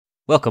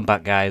Welcome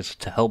back, guys,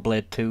 to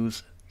Hellblade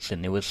 2's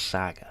SENUA'S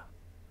Saga.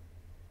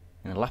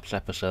 In the last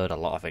episode, a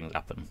lot of things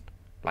happened.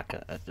 Like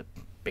a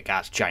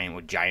big-ass giant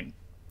with giant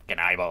fucking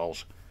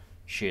eyeballs.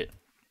 Shit.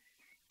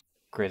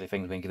 Crazy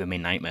things been giving me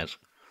nightmares.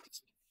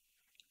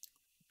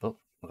 But,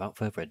 without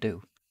further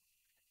ado,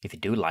 if you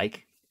do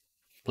like,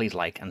 please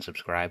like and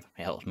subscribe.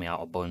 It helps me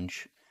out a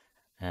bunch.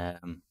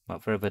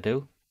 Without further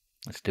ado,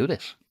 let's do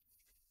this.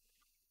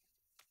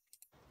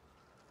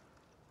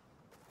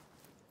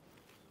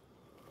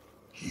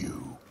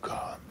 You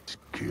can't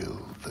kill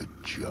the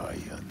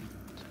giant.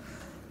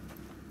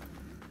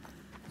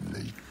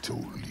 They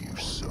told you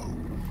so.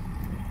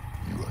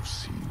 You have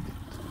seen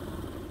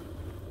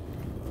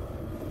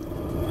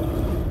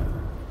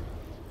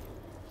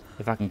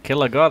If I can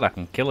kill a god, I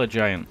can kill a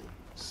giant.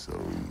 it.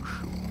 Social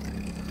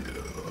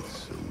media with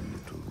so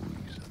little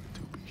reason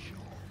to be sure.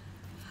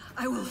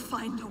 I will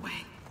find a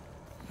way.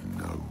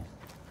 No.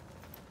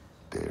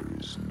 There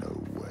is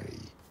no way.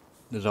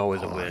 There's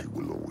always a way. I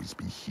will always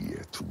be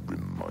here to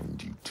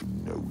remind you to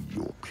know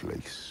your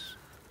place.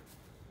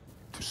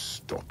 To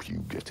stop you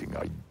getting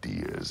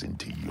ideas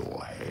into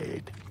your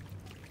head.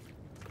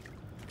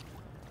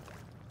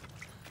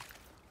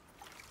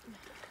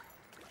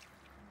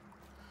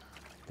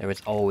 There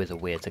is always a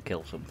way to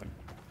kill something.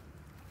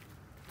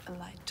 A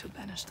light to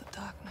banish the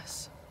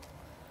darkness.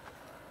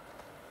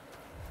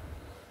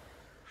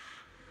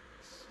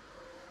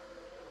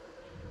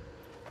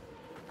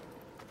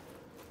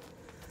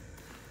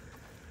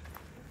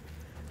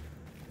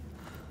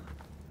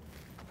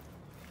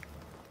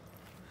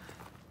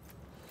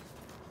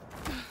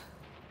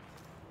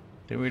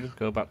 Did we just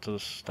go back to the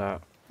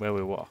start where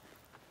we were?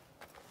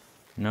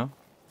 No?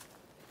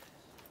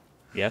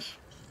 Yes?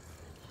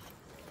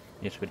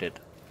 Yes, we did.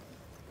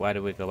 Why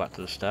did we go back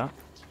to the start?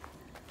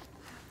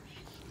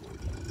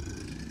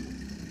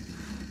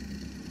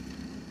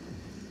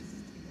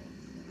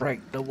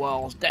 Break the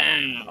walls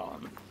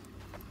down!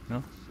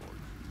 No?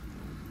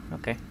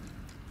 Okay.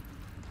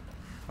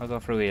 I'll go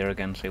through here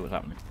again and see what's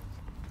happening.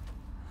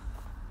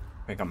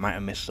 I think I might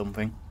have missed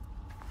something.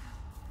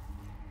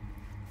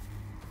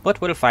 But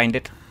we'll find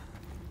it.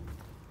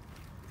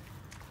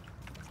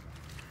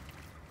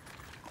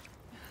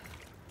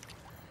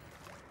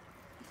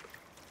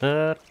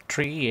 The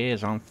tree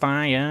is on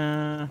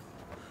fire.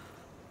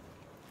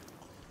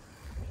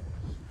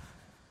 Did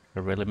I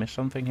really miss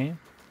something here?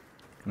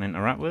 Can I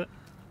interact with it?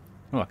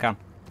 Oh, I can.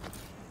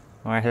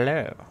 Why,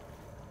 hello.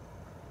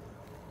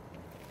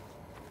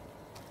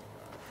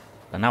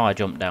 So now I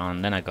jump down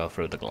and then I go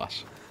through the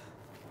glass.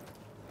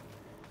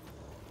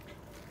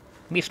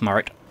 Be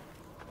smart.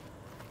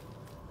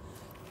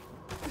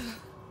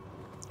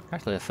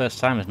 Actually, the first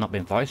time there's not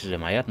been voices in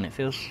my head and it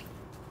feels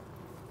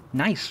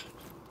nice.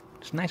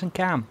 It's nice and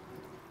calm.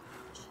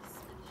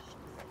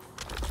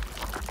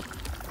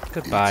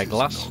 Goodbye,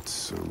 glass. It is not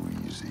so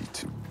easy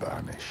to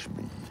banish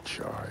me,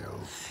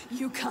 child.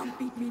 You can't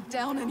beat me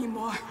down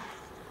anymore.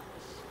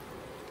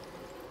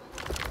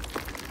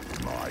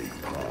 My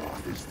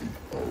path is the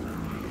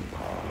only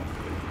path.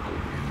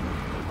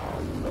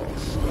 You are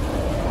lost.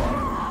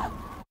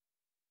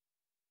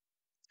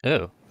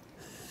 Oh.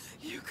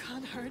 You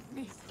can't hurt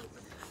me.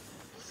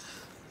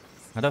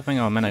 I don't think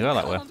I was meant to go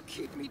that way. Can't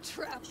keep me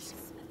trapped.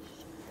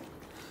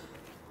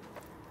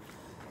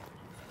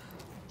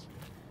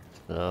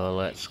 So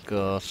let's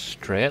go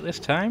straight this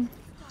time.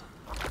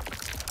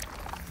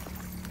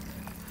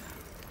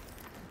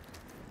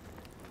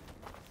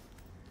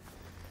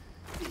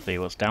 See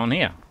what's down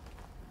here.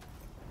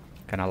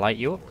 Can I light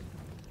you up?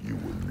 You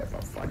will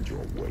never find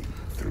your way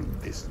through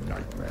this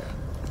nightmare.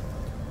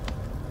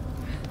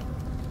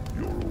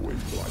 You're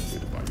always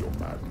blinded by your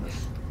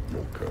madness,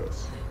 your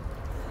curse.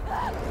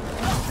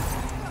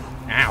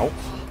 Ow.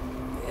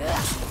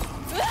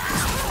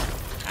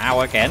 Ow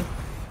again.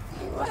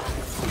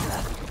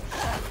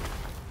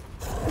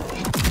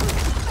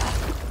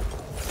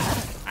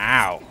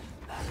 Ow.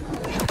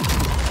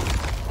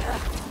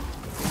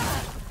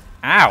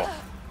 Ow.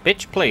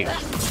 Bitch, please.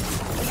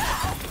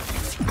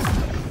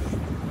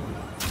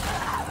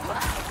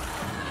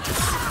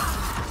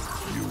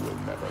 You will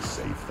never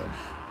save them.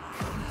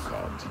 You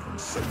can't even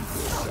save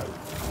yourself.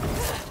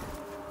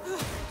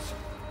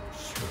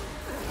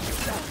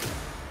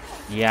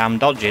 Yeah, I'm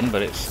dodging,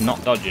 but it's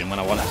not dodging when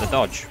I want it to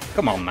dodge.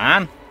 Come on,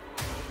 man.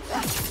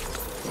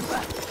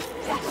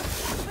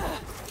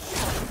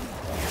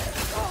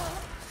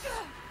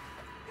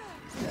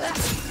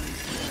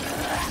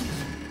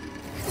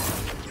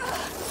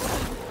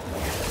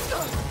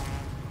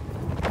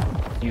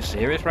 You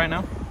serious right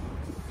now?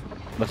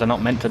 Was I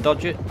not meant to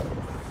dodge it?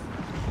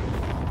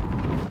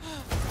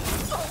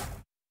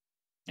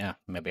 Yeah,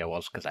 maybe I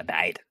was, because I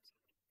died.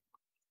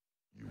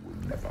 You will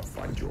never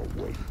find your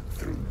way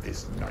through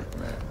this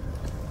nightmare.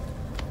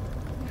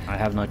 I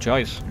have no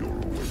choice. You're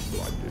always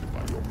blinded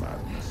by your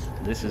madness.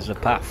 This is a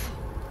path.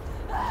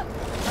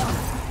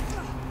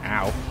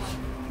 Ow.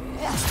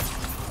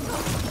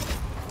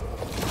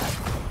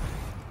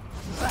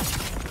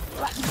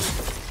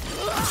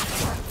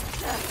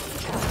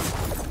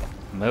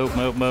 Move,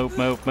 move, move,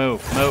 move,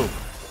 move, move.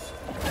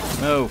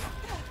 Move.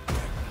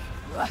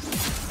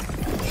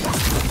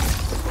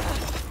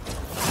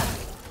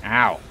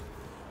 Ow.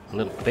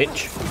 Little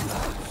bitch.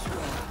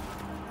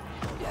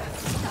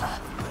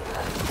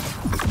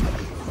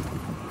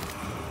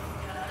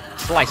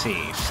 Slicey,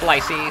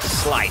 slicey,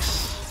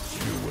 slice.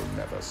 You will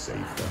never save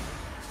them.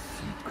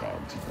 You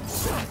can't even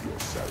save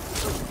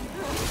yourself.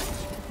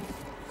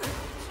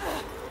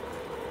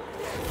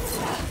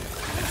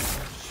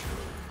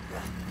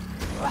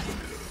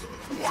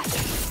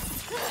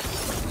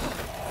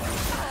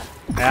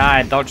 Ah,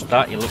 I dodged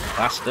that, you little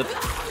bastard.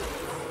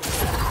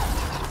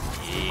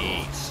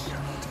 Jeez.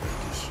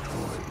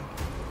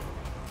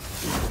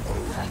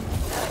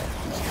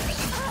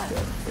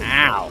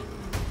 Ow.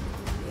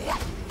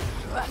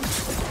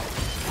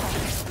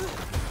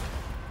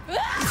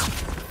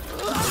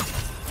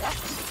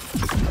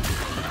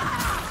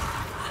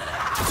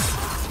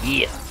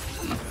 Yeah.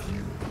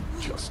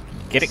 Just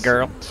Get it,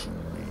 girl. listen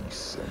to me,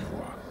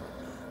 Senua.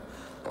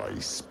 I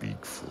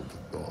speak for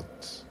the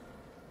gods.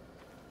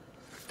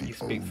 The You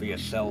speak for only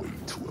yourself. way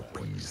to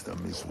appease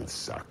them is with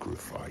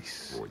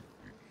sacrifice.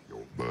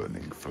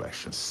 Burning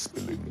flesh and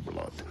spilling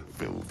blood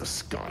fill the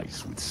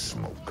skies with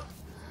smoke.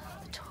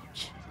 The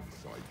torch.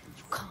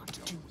 You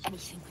can't do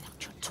anything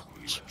without your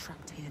torch.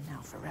 Trapped here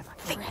now forever.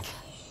 Think.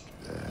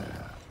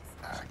 Their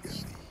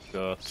agony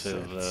Go to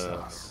sets the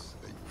us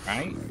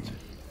right. free.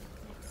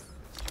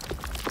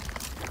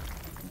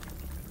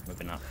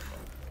 Maybe not.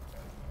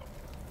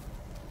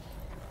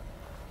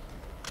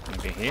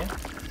 Maybe here.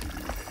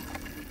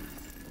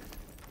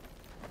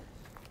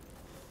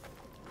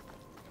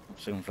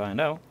 Soon find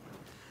out.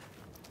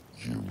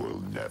 You will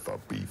never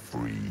be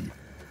free,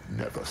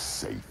 never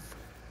safe,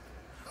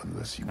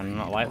 unless you I'm heed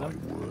not like my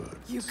them. word.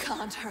 You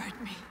can't hurt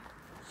me.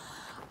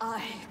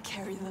 I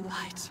carry the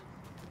light.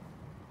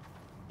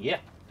 Yeah,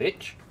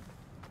 bitch.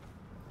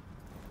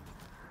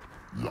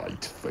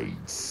 Light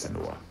fades,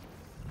 Senua.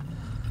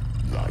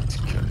 Light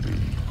can be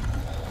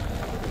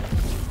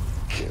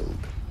killed.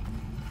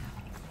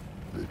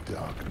 The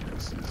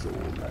darkness is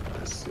all that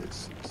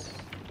persists.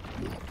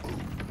 Your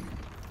only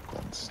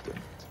constant.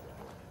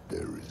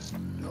 There is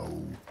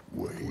no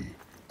way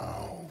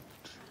out.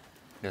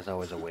 There's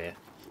always a way.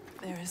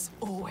 There is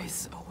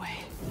always a way.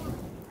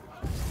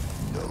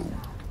 No.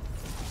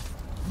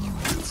 You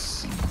will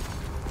see.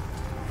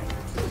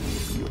 There will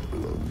be a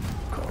blow you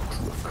can't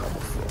recover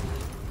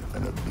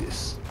from. An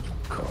abyss you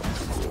can't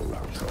crawl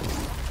out of.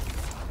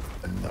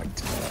 A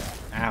nightmare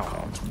Ow. you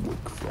can't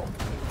wake from.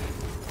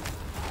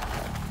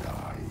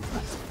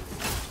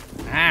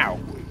 And Ow.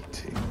 I'm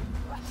waiting.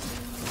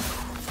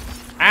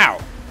 Ow.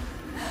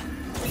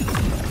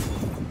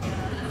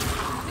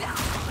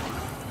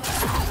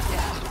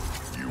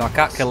 So I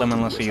can't kill him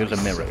unless I use a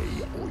mirror. Or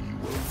you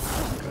will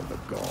conquer the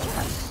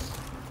gods.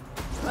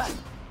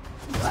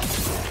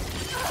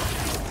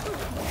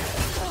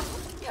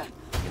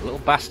 You little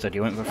bastard,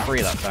 you went for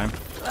free that time.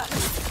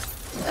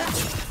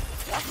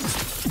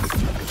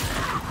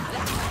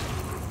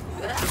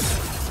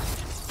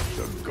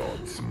 The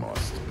gods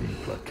must be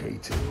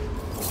placated.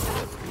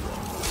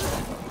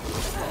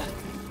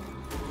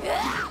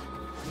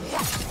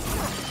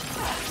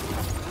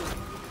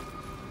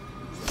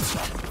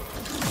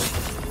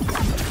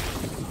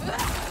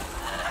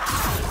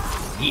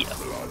 Yeah.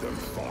 Blood and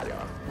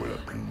fire will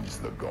appease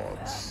the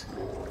gods.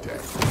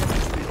 Death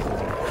is the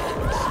only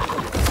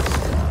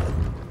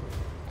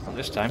Not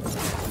this time.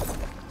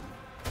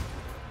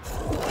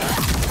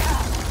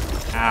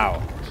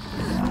 Ow.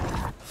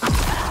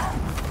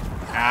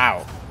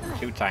 Ow.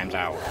 2 times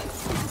ow.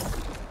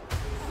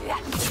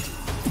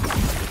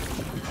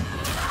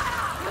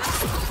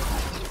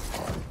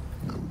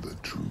 know the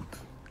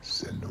truth,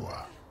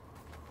 Senua.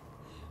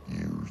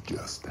 You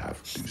just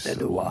have to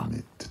Senua.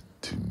 submit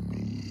to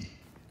me.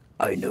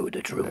 I know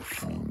the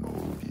truth. Let me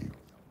mold you,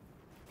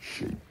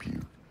 shape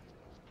you,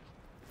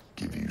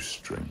 give you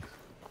strength.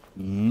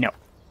 No.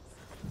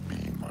 Be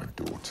my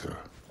daughter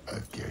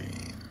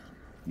again.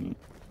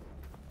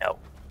 No.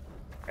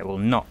 I will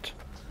not.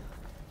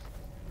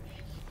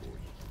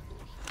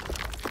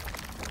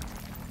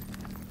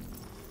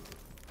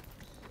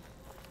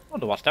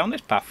 Wonder what's down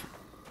this path.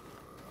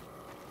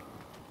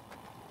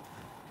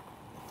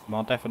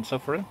 More death and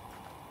suffering?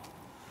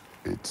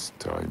 It's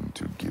time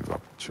to give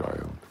up,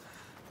 child.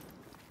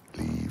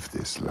 Leave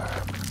this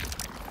land.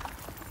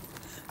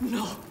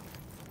 No.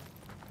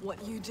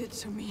 What you did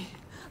to me,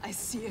 I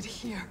see it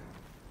here.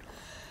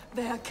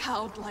 They are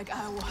cowed like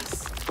I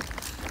was.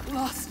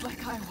 Lost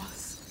like I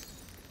was.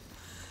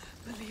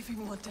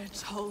 Believing what they're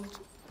told.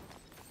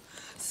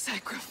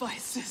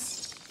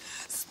 Sacrifices.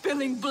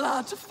 Spilling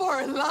blood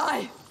for a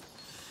lie.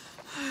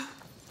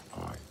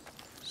 I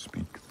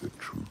speak the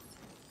truth.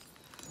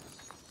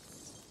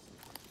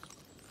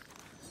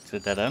 It's a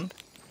dead end?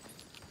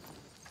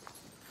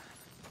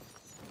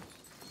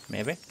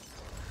 Maybe?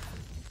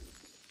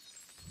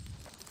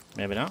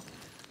 Maybe not.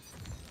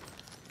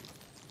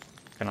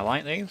 Can I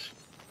light these?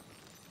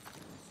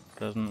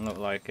 Doesn't look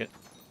like it.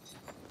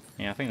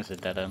 Yeah, I think it's a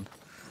dead end.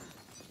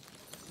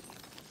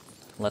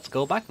 Let's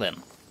go back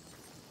then.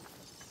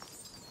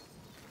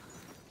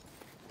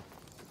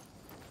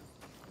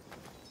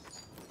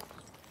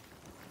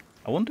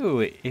 I wonder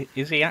who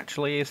is he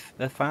actually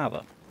their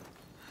father?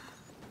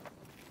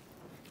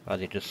 Or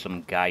is he just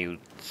some guy who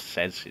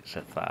says it's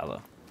their father?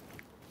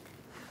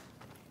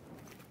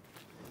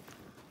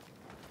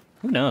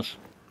 Who knows?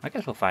 I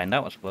guess we'll find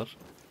out, I suppose.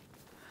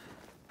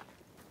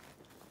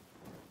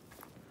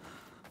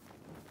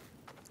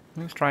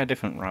 Let's try a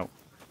different route.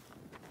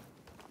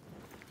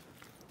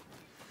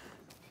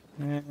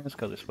 Yeah, let's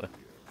go this way.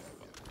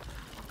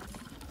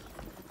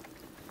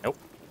 Nope.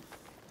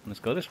 Let's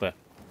go this way.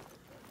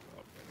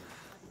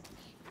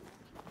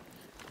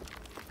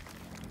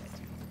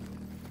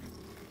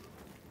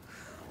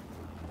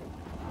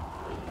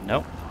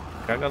 Nope.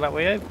 Can't go that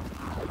way either.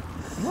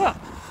 What?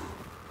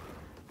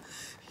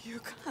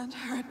 You can't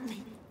hurt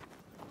me.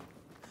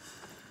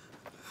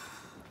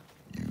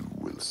 You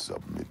will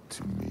submit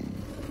to me.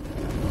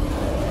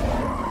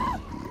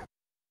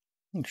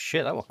 Oh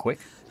shit, that was quick.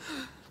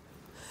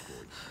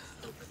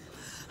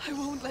 I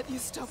won't let you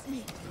stop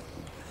me.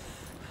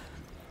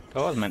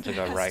 That was meant to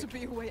go There right. has to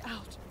be a way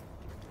out.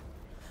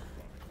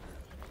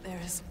 There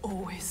is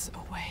always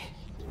a way.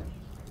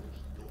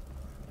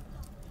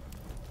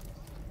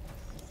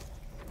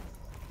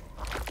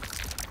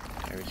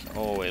 There is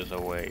always a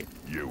way.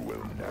 You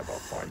will never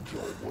find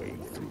your way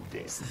through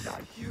this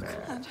You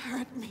nightmare. can't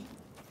hurt me.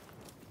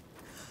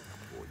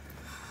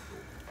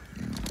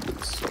 You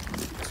will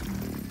submit to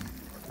me,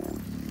 or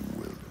you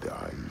will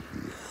die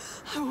here.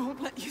 I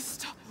won't let you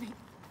stop me.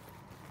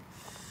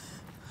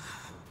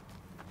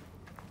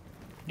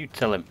 You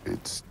tell him.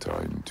 It's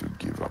time to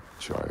give up,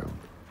 child.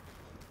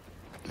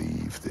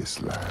 Leave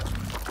this land.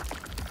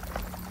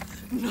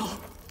 No.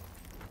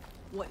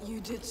 What you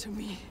did to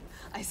me,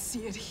 I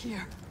see it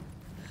here.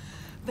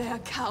 They are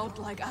cowed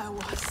like I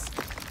was.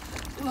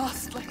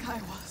 Lost like I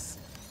was.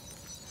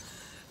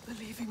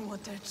 Believing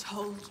what they're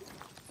told.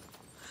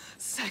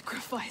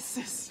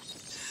 Sacrifices.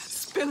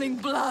 Spilling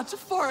blood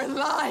for a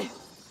lie.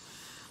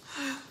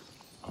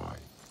 I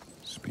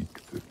speak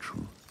the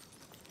truth.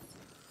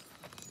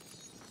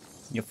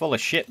 You're full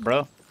of shit,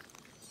 bro.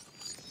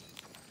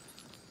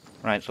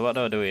 Right, so what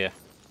do I do here?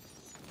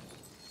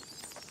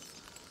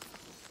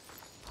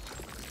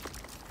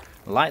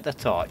 Light the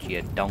torch,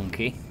 you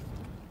donkey.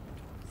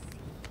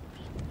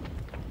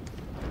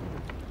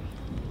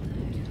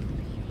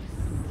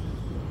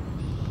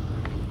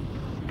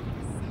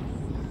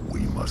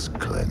 We must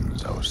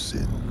cleanse our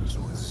sins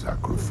with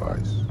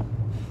sacrifice.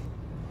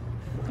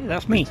 Hey,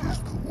 that's me. It is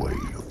the way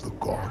of the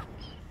gods.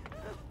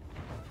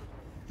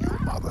 Your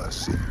mother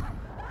sinned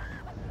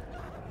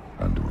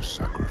and was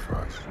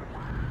sacrificed,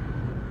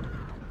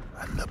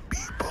 and the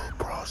people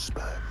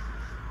prospered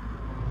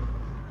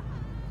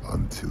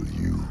until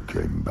you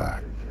came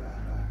back,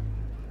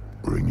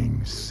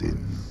 bringing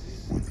sin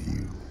with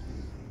you.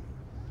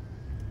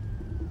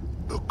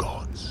 The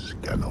gods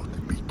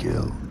cannot be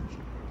killed.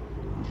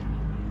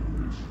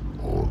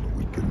 All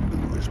we can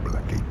do is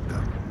placate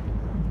them.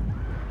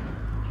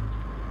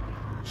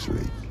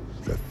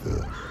 Slake their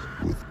thirst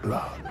with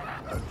blood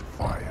and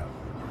fire.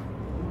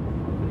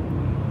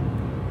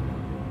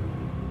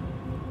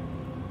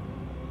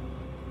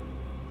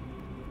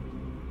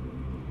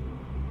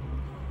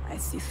 I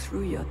see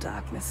through your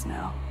darkness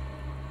now.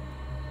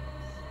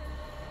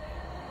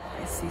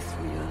 I see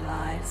through your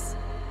lies.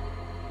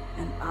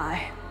 And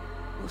I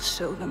will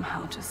show them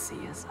how to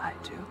see as I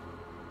do.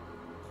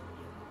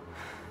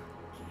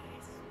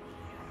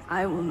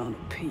 I will not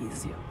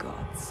appease your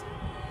gods.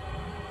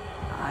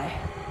 I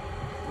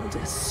will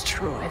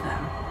destroy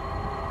them.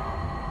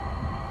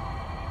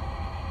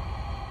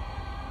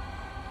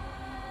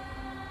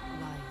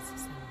 Lies,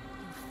 son.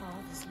 Your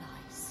father's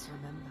lies.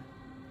 Remember,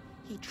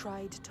 he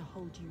tried to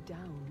hold you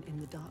down in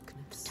the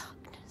darkness.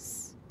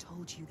 Darkness.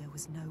 Told you there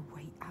was no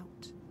way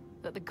out.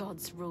 That the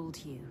gods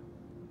ruled you.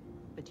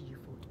 But you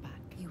fought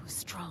back. You were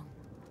strong.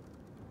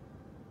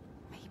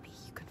 Maybe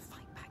you can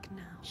fight back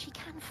now. She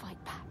can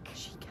fight back.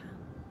 She can.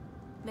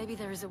 Maybe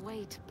there is a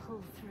way to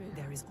pull through.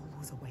 There is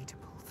always a way to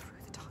pull through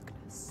the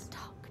darkness.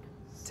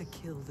 Darkness. To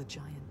kill the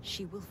giant.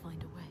 She will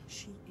find a way.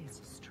 She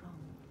is strong.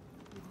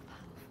 You are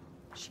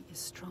powerful. She is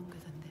stronger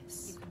than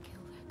this. You can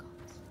kill their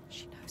gods.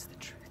 She knows the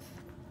truth.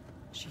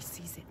 She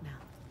sees it now.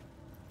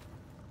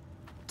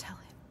 Tell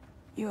him.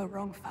 You are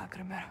wrong,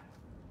 Fagrimer.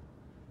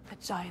 The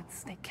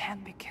giants, they can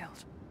be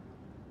killed.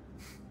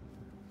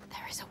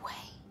 There is a way.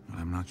 Well,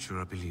 I'm not sure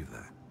I believe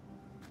that.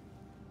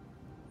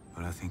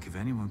 But I think if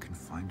anyone can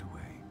find a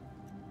way,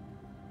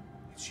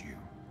 it's you.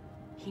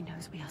 He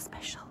knows we are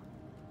special.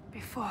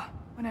 Before,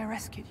 when I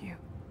rescued you,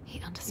 He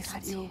you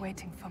understands said you were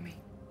waiting for me.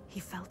 He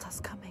felt us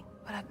coming.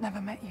 But I'd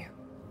never met you.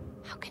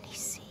 How can he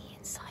see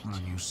inside Well, I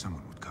you? knew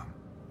someone would come.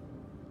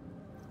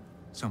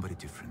 Somebody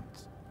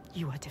different.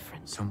 You are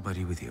different.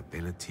 Somebody with the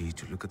ability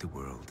to look at the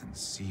world and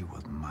see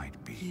what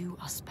might be. You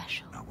are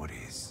special. Not what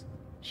is.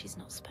 She's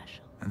not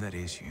special. And that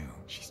is you.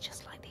 She's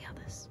just like the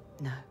others.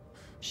 No,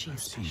 she I've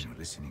is seen special. you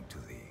listening to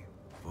the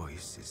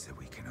voices that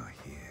we cannot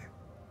hear.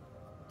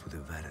 To the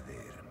Verdir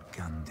and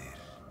Gandir.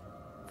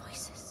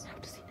 Voices. How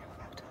does he know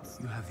about us?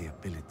 You have the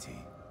ability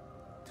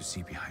to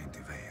see behind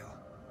the veil.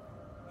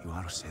 You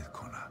are a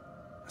Sedkona,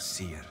 a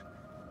seer,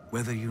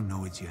 Whether you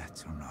know it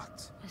yet or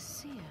not. A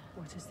seer?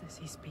 What is this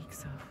he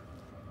speaks of?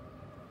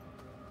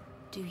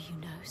 Do you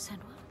know, Senua?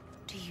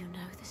 Do you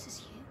know this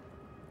is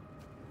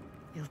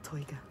you?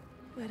 Iltoiga.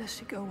 Where does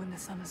she go when the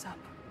sun is up?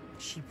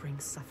 She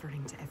brings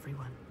suffering to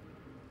everyone.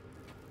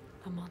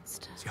 A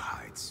monster. She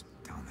hides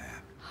down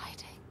there,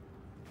 Hiding.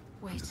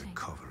 under the Waiting.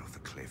 cover of the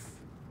cliff.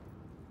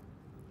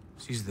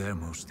 She's there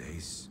most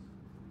days,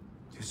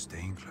 just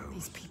staying close.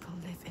 These people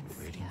live in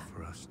waiting fear.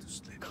 for us to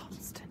slip.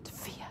 Constant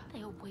fear.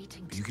 They are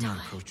waiting But to you die. cannot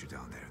approach her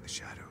down there in the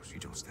shadows. You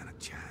don't stand a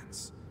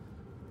chance.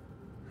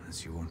 And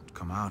she won't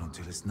come out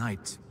until it's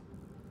night.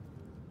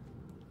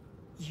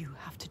 You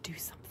have to do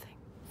something.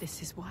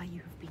 This is why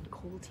you have been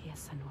called here,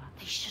 Senua.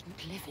 They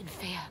shouldn't live in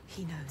fear.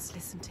 He knows.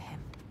 Listen to him.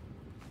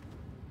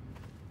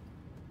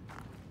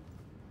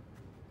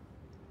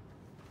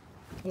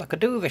 Well, I could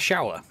do with a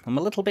shower. I'm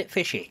a little bit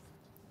fishy.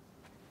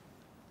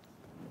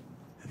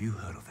 Have you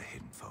heard of the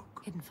Hidden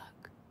Folk? Hidden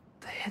folk.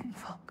 The hidden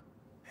folk.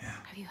 Yeah.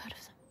 Have you heard of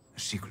them? They're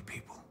secret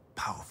people,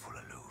 powerful,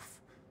 aloof.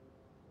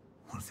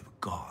 Once they were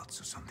gods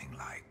or something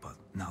like, but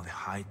now they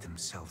hide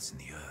themselves in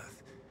the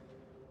earth.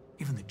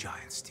 Even the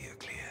giants steer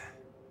clear.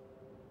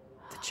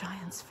 The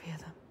giants fear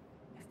them.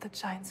 If the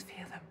giants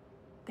fear them,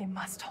 they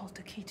must hold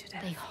the key to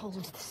their They fate.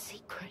 hold the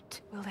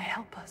secret. Will they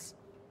help us?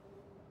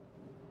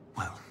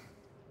 Well,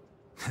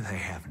 they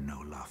have no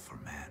love for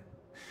man.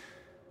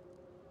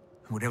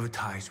 And whatever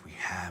ties we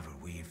have are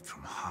weaved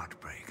from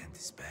heartbreak and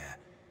despair.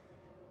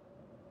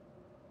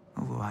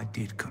 Although I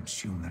did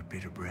consume their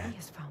bitter bread. He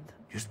has found them.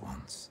 Just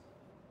once.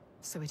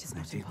 So it is And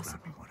I not did grant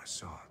impossible. me what I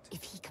sought.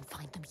 If he can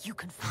find them, you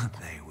can find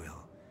them. They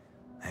will.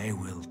 They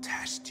will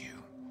test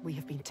you. We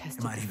have been They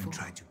tested might before. even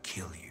try to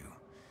kill you.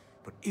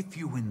 But if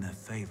you win their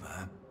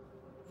favor,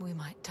 We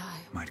might die.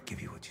 they might give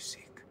you what you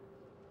seek.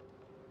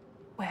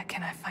 Where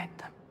can I find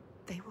them?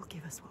 They will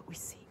give us what we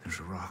seek. There's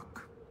a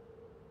rock,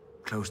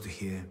 close to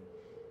here,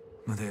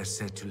 where they are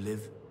said to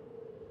live.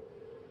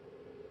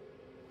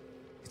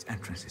 Its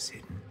entrance is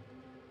hidden.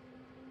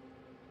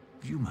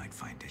 You might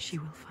find it. She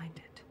will find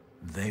it.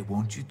 They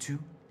want you to,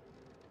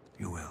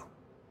 you will.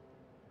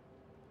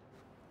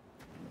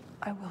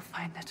 I will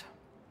find it.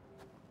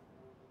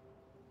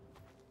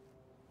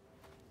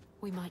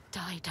 We might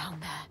die down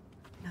there.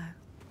 No,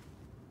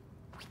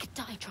 We could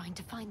die trying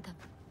to find them.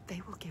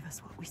 they will give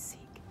us what we seek.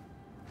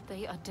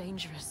 They are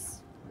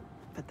dangerous.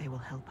 But they will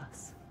help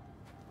us.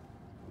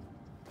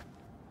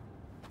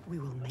 We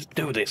will make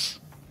Do them. this.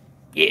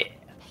 Yeah.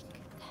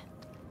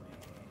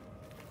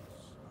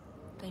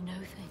 They know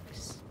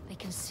things. They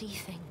can see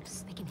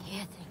things. They can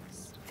hear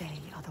things. They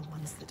are the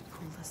ones that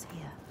pulled us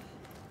here.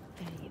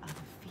 They are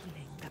the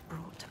feeling that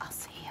brought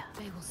us here.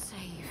 They will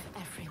save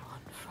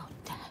everyone from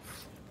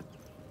death.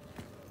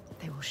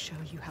 They will show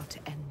you how to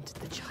end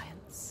the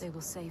giants. They will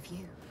save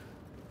you.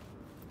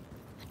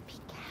 And be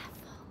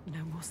careful.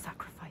 No more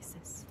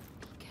sacrifices.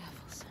 Be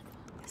careful,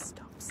 Senua. This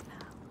stops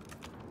now.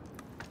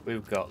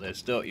 We've got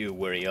this, don't you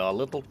worry your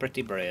little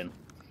pretty brain.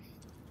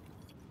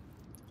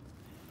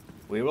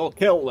 We will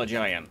kill the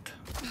giant.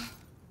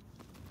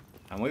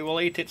 And we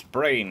will eat its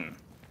brain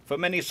for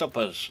many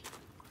suppers.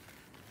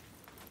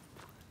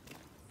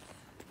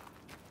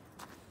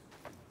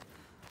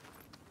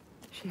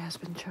 She has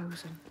been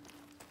chosen.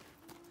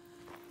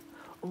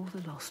 All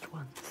the lost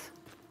ones.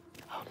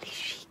 Only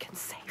she can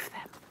save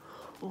them.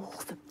 All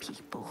the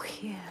people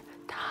here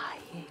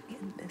dying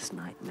in this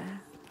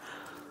nightmare.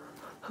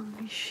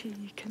 Only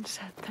she can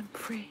set them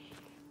free.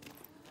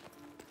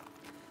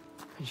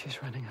 And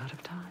she's running out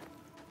of time.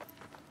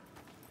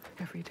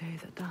 Every day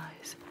that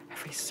dies,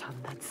 every sun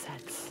that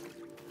sets,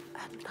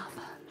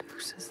 another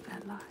loses their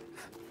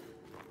life.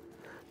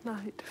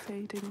 Night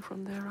fading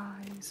from their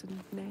eyes and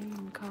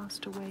name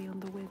cast away on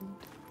the wind.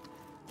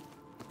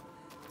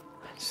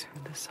 And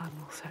soon the sun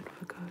will set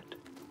for good.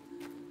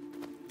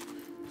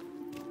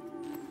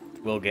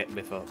 We'll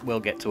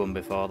get to them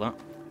before that.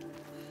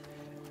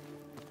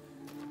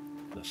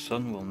 The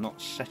sun will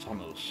not set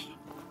on us.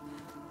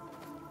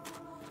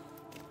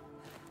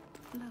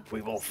 Look,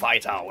 We will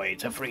fight our way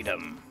to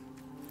freedom.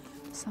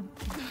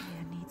 something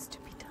here needs to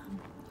be done.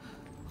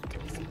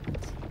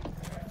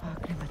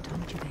 Fargrim, I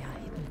told you they are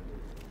hidden.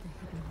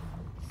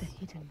 The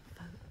hidden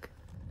folk.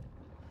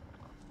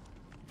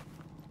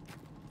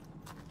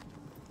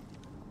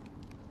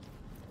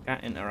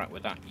 Can't interact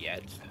with that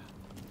yet.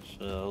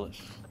 So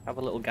let's have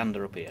a little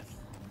gander up here.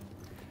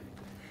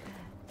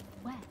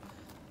 Where?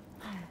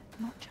 There.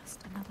 Not just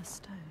another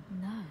stone.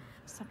 No.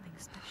 Something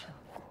special.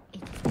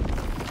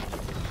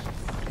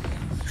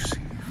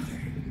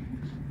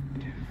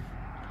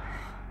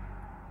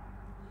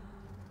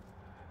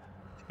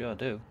 Sure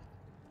do.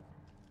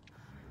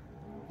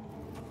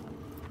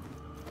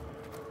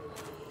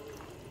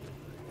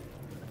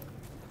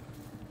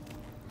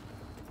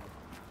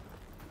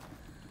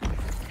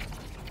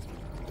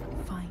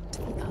 Find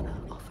the other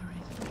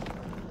offering.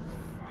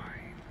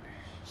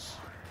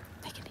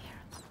 They can hear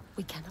us.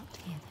 We cannot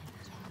hear them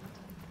yet.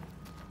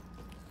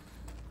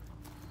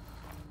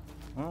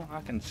 Well,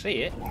 I can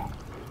see it.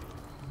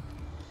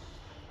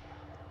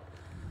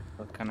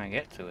 But can I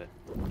get to it?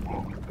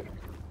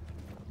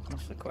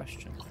 That's the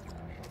question.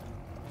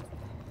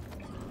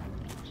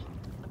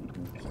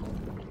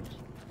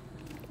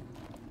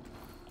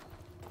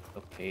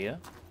 Up here?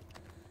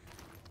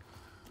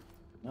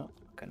 No,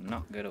 I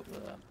cannot get up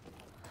there.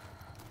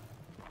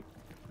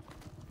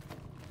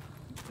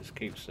 Just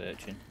keep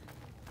searching.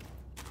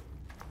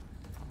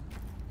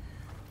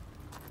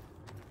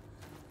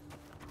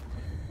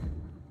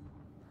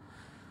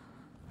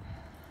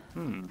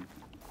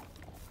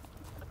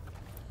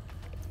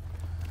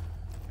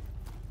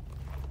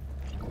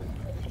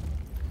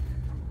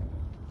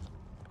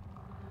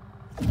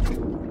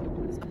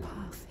 There's a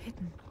path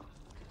hidden.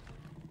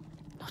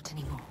 Not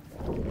anymore.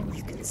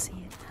 You can see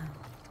it now.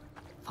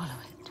 Follow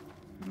it.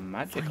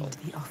 Magical. Find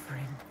the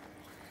offering.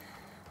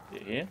 Is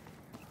it here?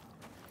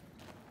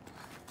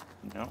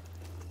 No.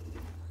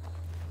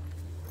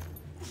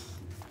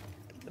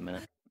 Just a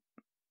minute.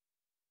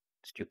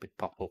 Stupid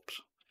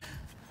pop-ups.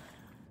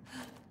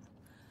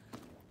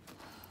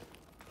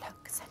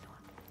 Look, Senua.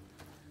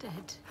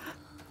 Dead.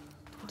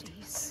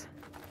 Bodies.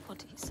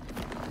 Bodies.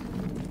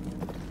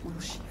 Will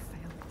she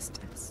fail this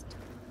test?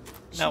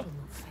 She No. will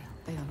not fail.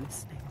 They are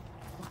listening,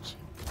 Watching.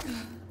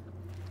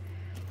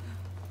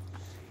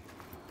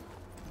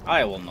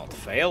 I will not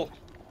fail.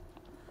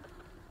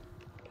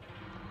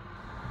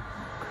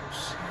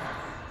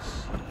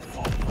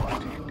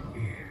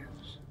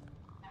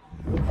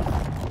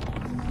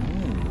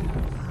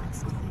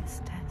 Passed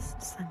this test,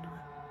 Senua.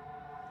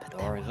 But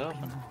Door is there will be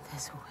open. more.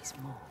 There's always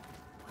more.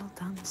 Well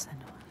done,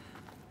 Senua.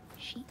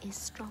 She is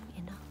strong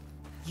enough.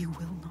 You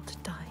will not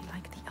die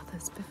like the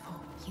others before.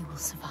 You will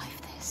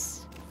survive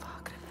this.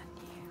 Wagner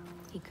knew.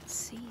 He could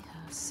see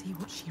her. See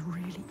what she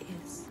really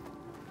is.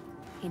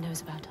 He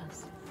knows about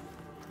us.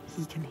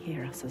 He can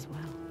hear us as well.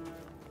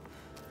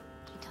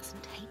 He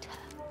doesn't hate her.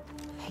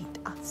 Hate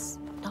us.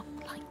 Not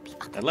like the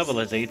others. The level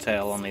of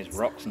detail on these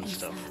rocks and He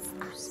stuff.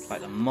 loves us.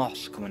 Like the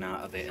moss coming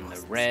out of it and the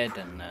red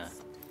and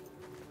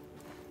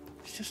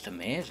it's just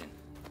amazing.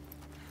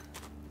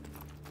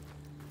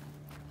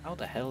 How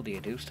the hell do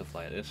you do stuff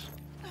like this?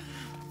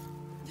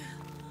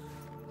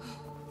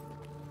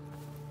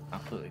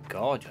 Absolutely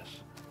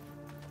gorgeous.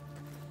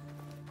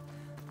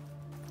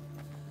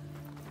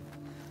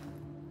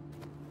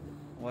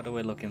 What are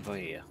we looking for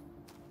here?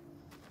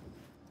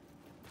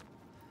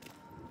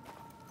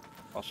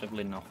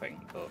 Possibly nothing,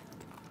 but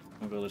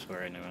we'll go this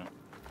way anyway.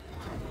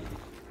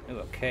 Oh,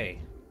 okay.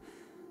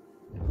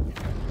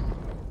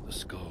 The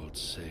Skalds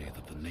say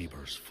that the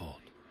neighbors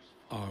fought,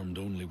 armed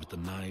only with the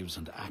knives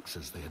and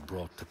axes they had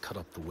brought to cut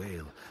up the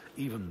whale,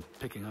 even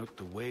picking out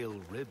the whale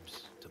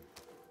ribs to...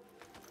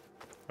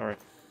 Sorry.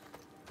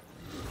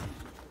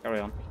 Carry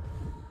on.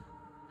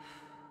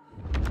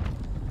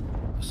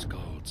 The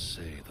Skalds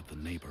say that the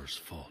neighbors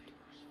fought,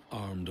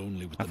 armed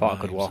only with I the thought I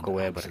knives could walk and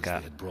away, but I axes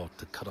can't. they had brought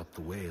to cut up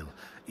the whale,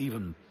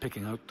 even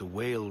picking out the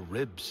whale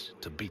ribs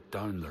to beat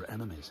down their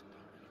enemies.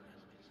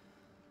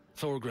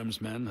 Thorgrim's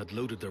men had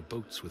loaded their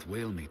boats with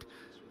whale meat,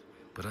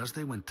 but as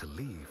they went to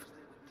leave,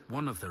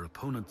 one of their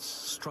opponents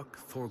struck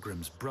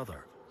Thorgrim's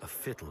brother a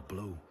fatal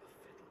blow.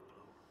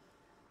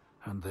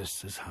 And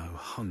this is how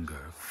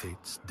hunger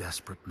fates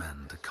desperate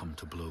men to come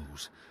to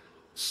blows,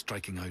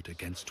 striking out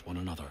against one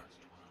another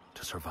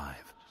to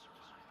survive.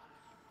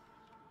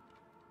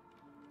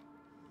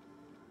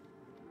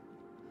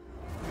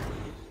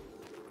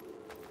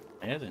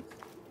 Amazing.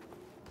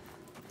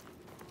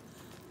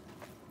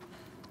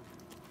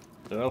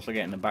 So we're also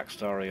getting the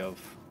backstory of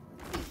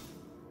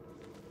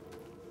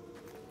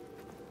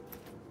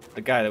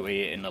the guy that we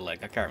hit in the leg.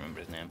 I can't remember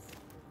his name.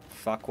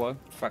 Farquaad?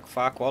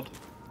 Farquaad?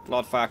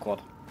 Lord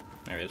Farquaad.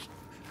 There he is.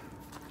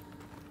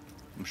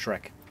 From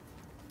Shrek.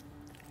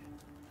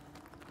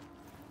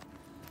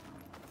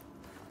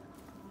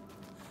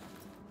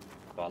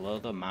 Follow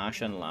the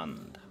Martian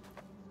land.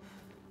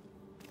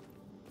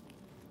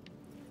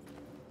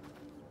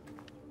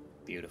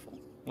 Beautiful.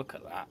 Look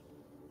at that.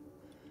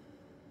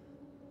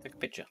 Take a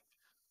picture.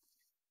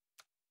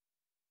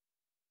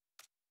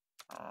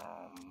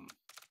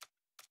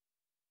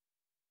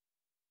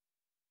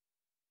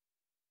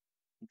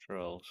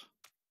 Controls.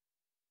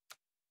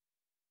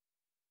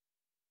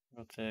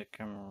 Rotate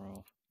camera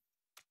roll.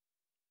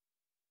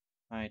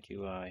 Hide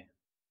UI.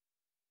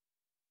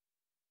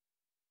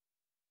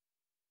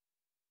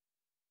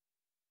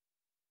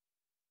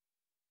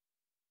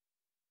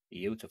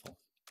 Beautiful.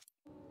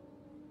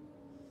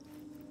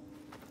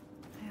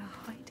 They are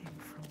hiding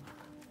from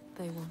her.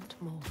 They want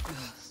more from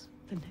us.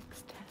 The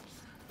next test.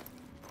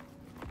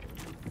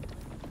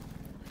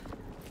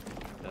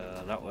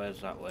 That way is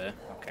that way.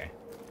 Okay.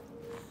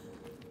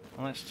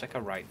 Well, let's take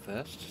a right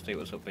first. See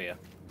what's up here.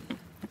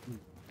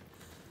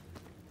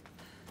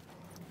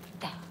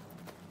 There.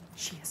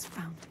 She has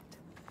found it.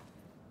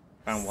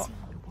 Found what? See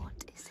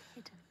what is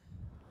hidden.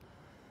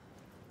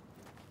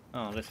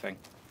 Oh, this thing.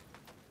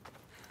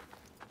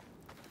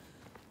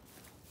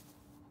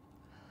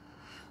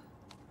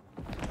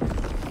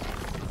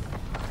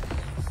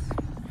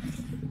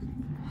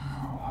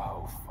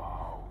 How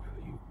far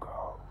will you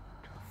go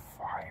to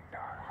find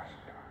us?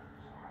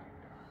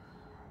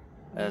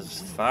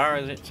 As far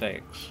as it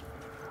takes.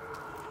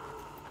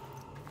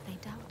 they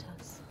doubt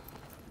us.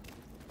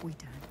 We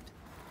don't.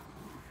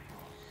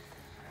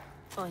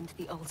 Find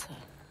the altar.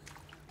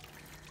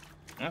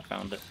 I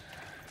found it.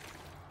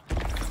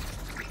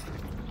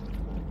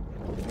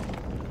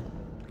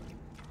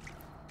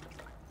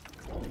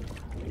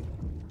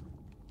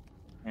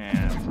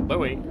 And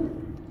Louis.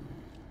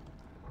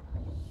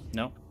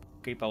 No,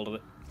 keep hold of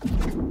it.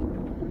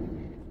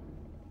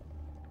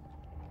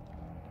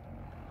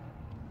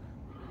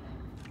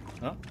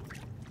 Oh.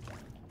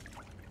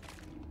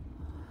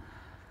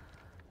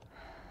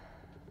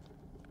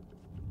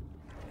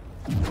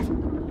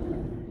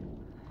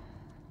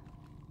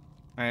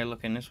 Why are you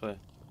looking this way?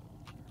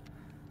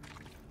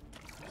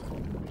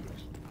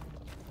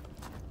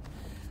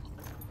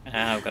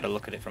 Ah, I've got to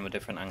look at it from a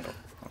different angle.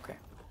 Okay.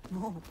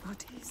 More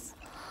bodies.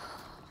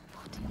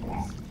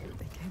 Bodies.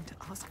 They came to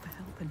ask for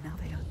help and now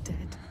they are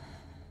dead.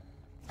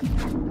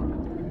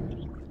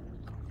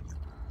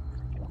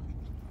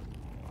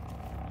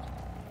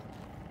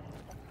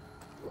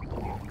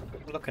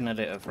 Looking at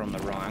it from the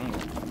wrong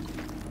angle.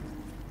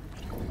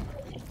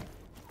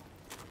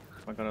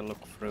 I gotta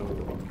look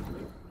through,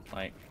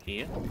 like,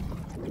 here.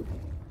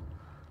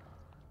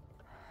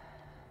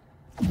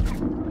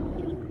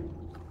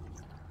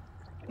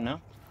 No?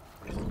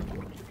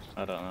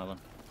 I don't know then.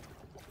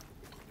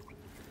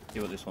 See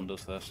what this one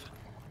does first.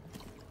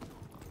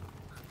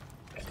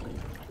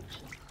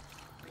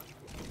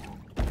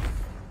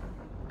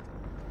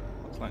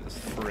 Looks like there's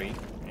 3,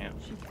 yeah.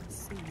 She can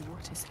see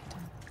what is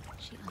hidden.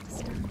 She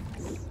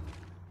understands.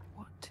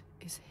 What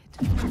is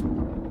hidden?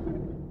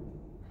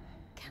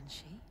 Can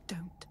she?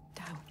 Don't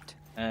doubt.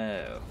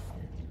 Oh.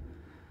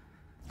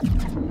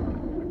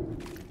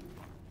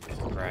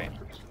 Right.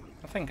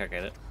 I think I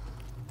get it.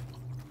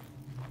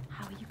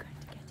 How are you going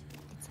to get it?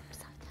 It's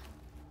upside down.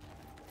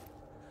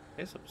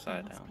 It's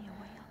upside There must down. be a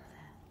way up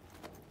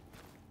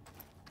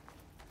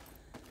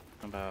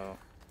there. About...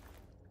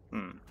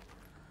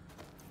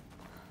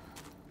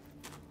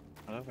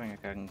 I don't think I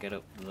can get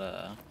up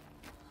there.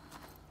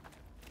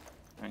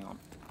 Hang on.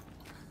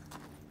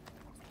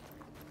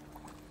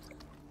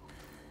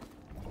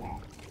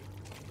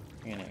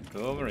 You know, go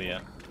over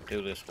here,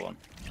 do this one.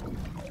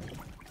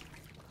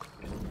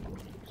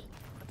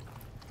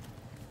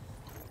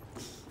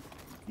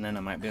 And then I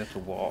might be able to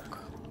walk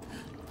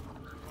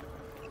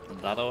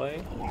that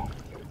way.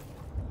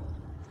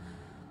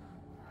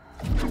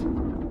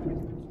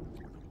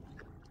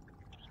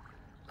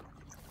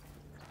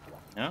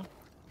 No?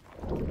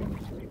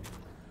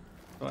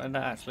 What did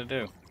that actually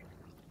do?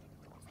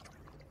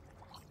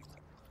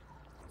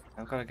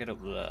 I've got to get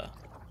up there.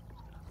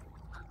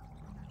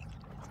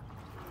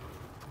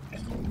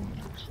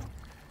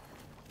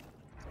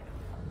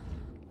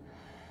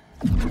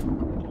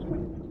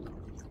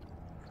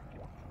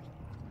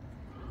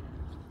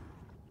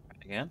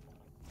 Again?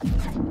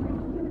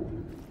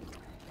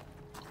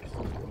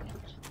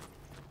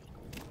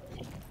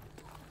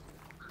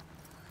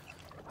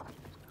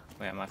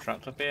 Wait, am I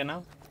trapped up here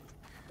now?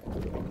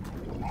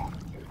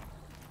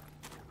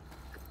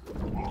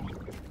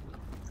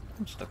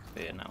 I'm stuck up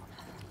here now.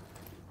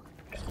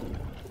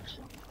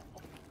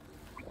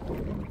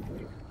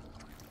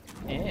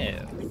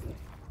 Ew.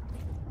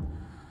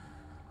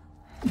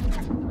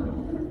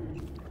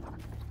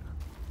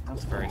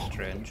 That's very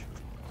strange.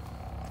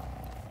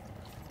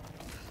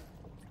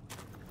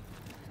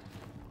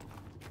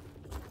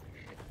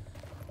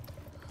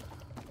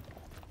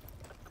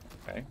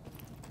 Okay.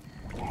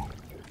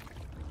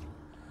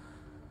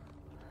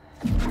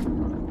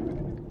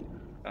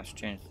 Let's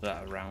change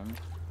that around.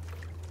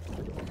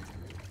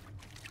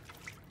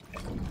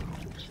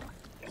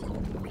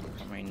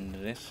 I mean,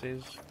 this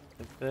is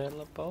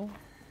available?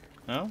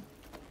 No?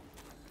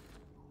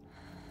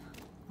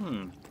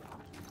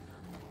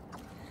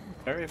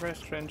 Very, very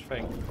strange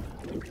thing.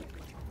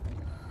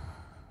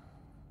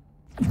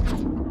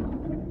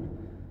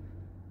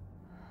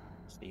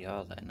 See,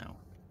 are there now?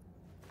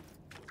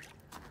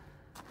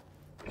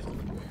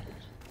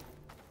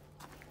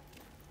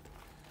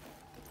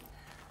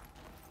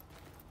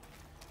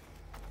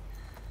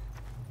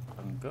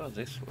 I can go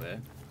this way.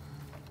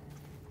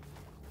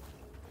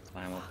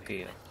 Climb up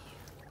here.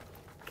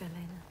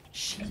 Galena,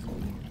 she knew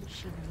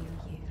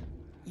you.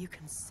 You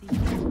can see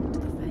beyond the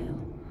veil.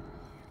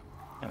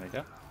 There we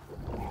go.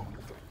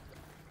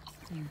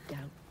 You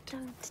doubt.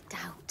 Don't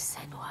doubt,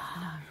 Senua.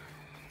 No.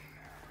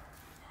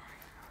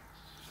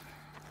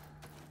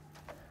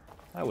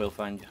 I will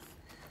find you.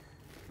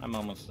 I'm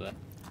almost there.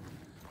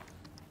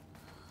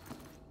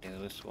 Do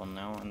this one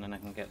now, and then I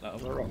can get that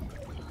other rock.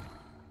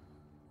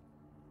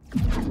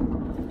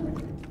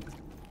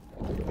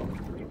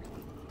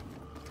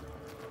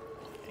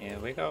 Here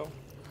we go.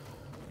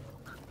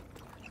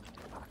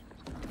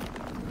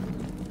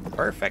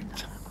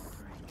 Perfect.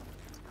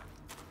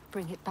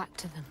 Bring it back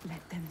to them.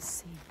 Let them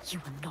see. You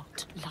are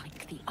not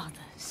like the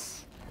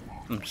others.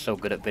 I'm so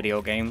good at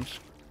video games.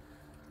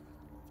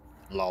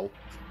 Lol.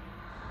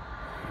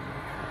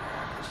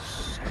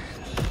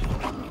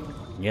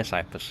 Yes,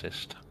 I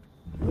persist.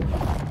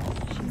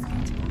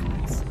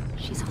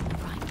 She's on the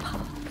right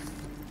path.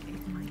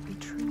 It might be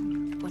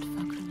true. What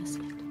Fakruna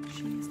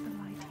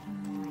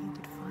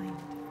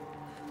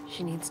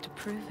She needs to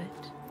prove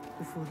it.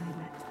 Before they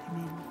let him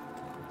in.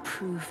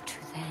 Prove to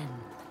them.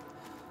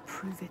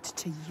 Prove it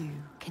to you.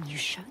 Can you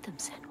show them,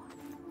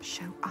 Senua?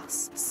 Show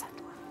us,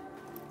 Senua.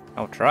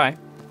 I'll try.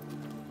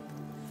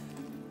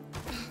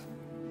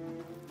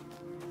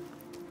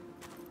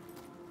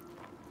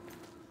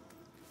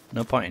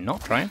 No point in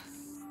not trying.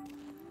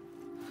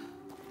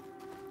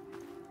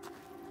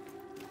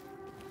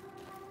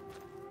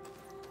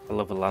 I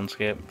love the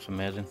landscape, it's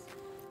amazing.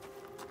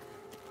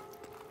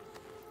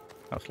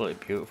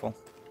 Absolutely beautiful.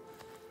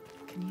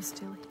 Can you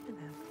still hear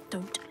them?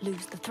 Don't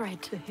lose the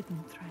thread. The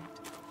hidden thread.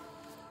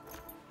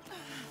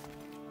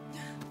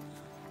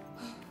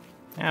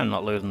 Yeah, I'm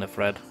not losing the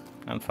thread.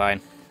 I'm fine.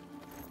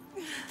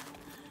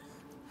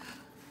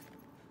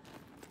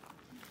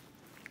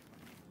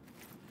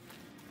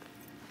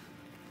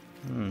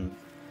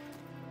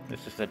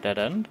 This is the dead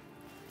end?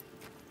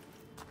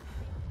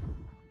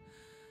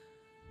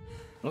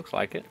 Looks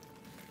like it.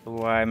 So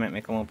why make me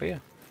come up here?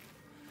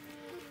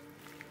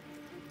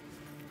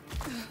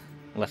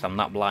 Unless I'm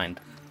not blind.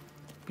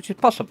 Which is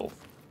possible.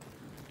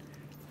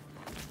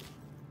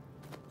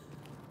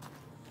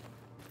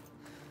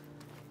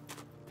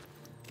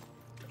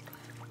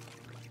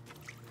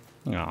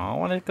 Oh, I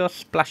want to go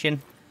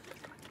splashing.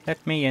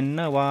 Let me in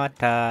the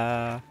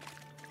water.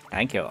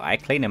 Thank you, I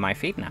clean my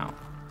feet now.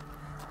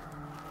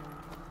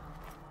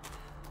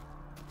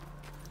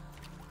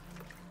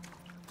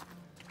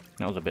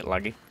 That was a bit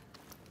laggy.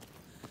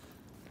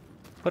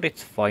 But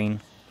it's fine.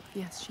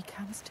 Yes, she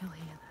can still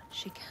hear them.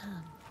 She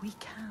can. We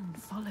can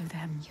follow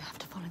them. You have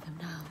to follow them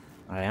now.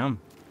 I am.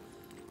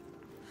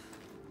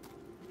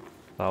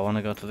 But I want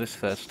to go to this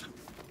first.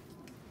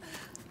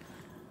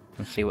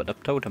 And see what the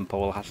totem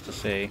pole has to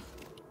say.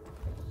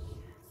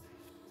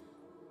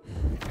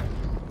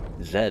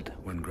 Zed.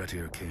 When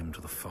Grettir came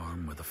to the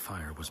farm where the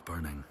fire was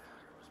burning,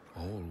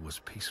 all was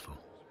peaceful.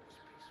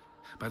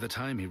 By the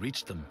time he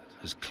reached them,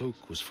 his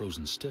cloak was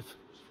frozen stiff,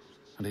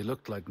 and he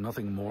looked like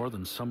nothing more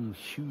than some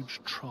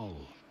huge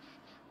troll.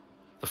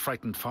 The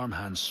frightened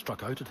farmhands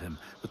struck out at him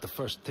with the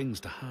first things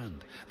to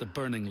hand, the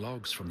burning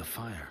logs from the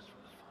fire.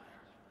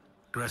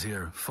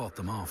 Grettir fought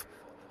them off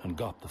and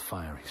got the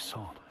fire he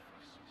sought.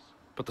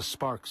 But the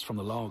sparks from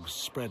the logs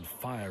spread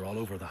fire all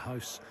over the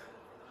house,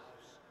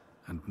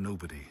 and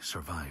nobody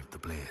survived the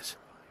blaze.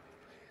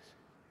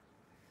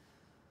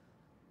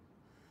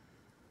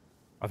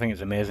 I think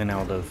it's amazing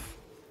how they've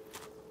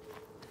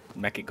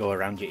make it go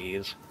around your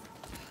ears.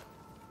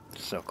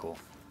 It's so cool.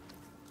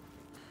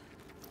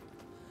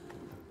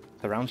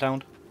 Surround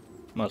sound?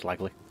 Most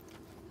likely.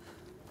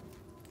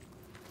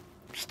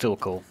 Still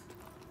cool.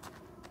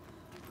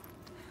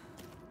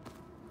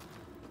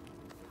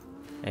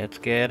 It's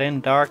getting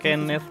dark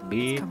in this It's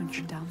beach. coming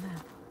from down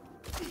there.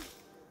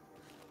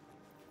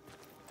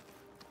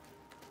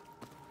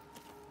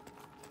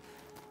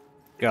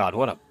 God,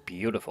 what a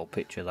beautiful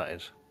picture that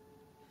is.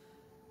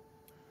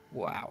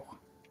 Wow.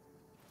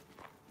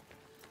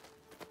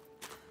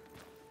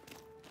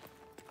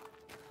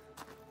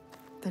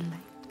 The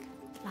lake.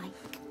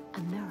 Like a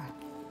mirror.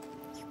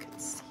 You can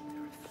see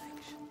the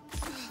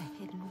reflections. The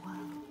hidden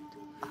world.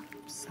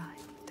 Upside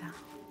down.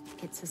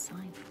 It's a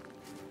sign.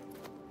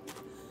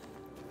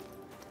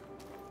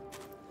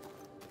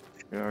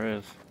 Sure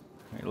is.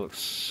 It looks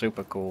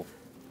super cool.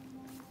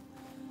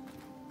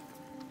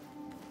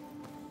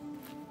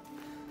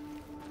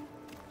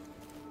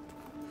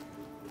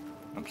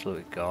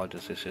 Absolutely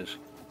gorgeous this is.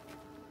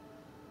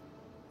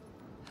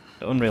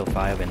 The Unreal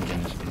 5 engine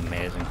is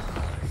amazing.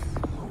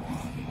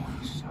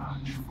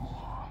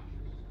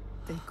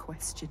 They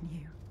question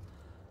you.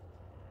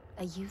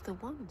 Are you the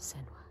one,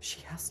 Senua?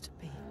 She has to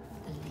be.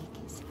 The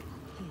lake is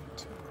here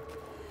too.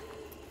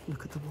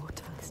 Look at the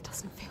water. This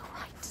doesn't feel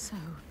right. So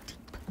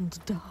deep and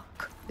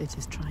dark. It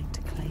is trying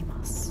to claim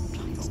us.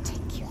 Trying to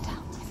take you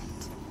down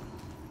with it.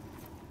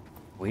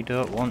 We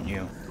don't want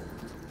you.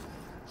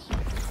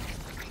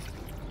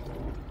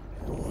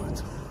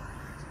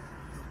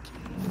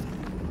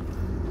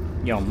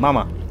 Yo,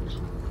 mama.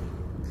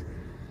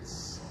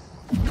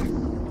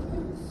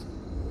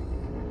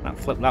 Now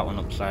flip that one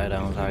upside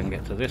down so I can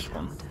get to this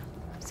one.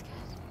 I'm scared.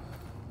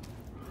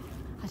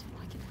 I don't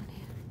like it down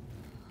here.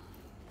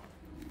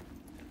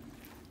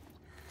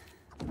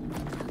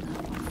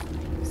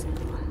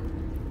 Senua,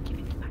 give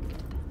it back to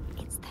them.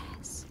 It's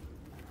theirs.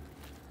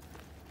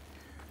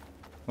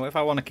 What if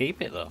I want to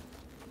keep it though?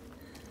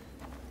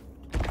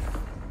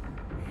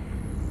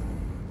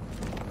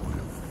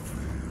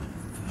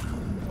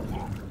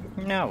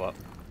 Now what?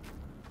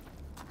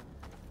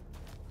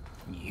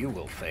 You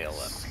will fail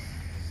them.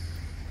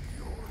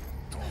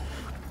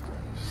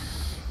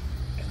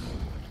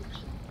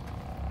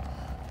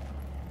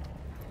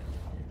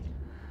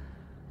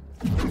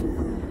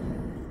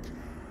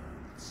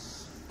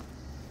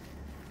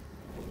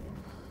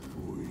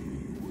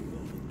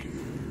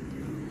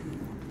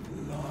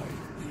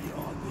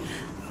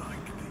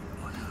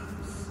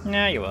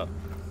 Now you up.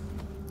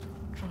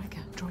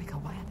 Troika,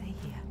 why are they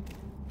here?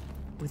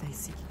 Were they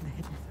seeking the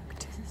hidden folk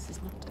too? This is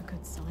not a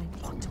good sign.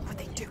 What were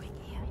they doing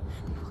here?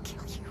 They'll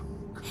kill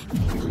you. If they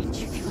find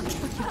you, they will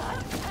kill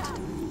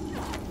you.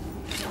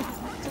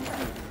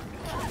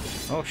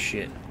 Oh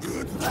shit.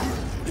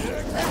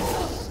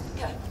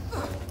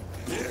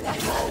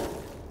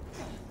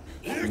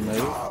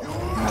 Move.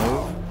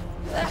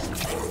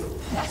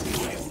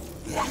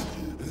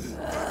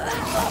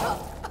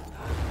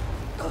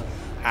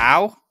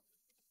 Ow!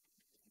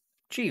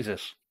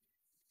 Jesus.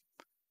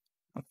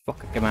 That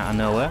fucker came out of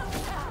nowhere.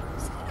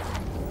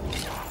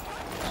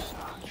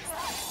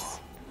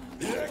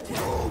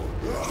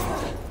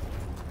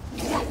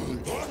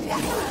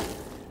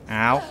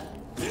 Ow.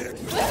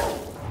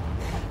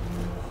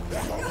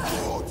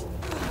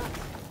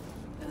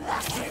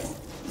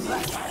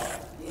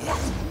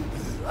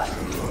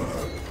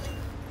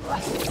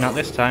 Not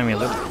this time, you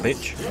little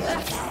bitch.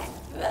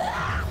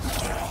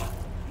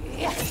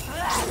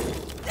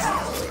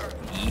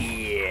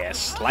 Yeah,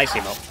 slice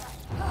him up.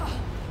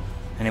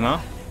 Any more?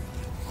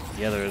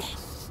 Yeah, there is.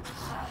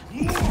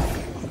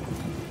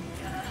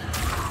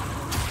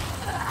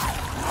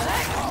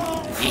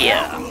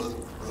 Yeah.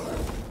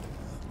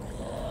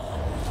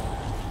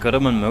 Cut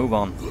him and move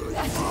on.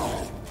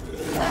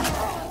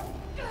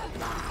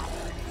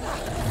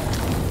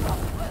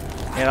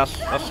 Yeah,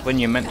 that's when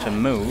you're meant to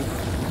move.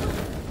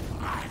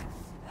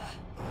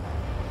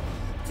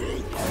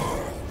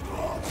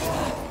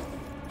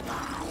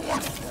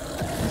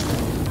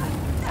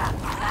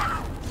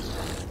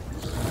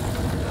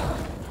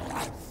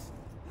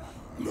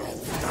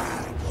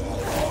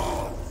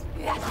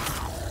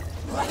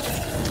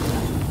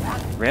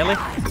 Really?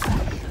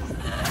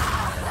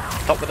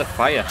 Stop with the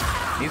fire.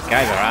 These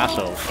guys are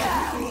assholes.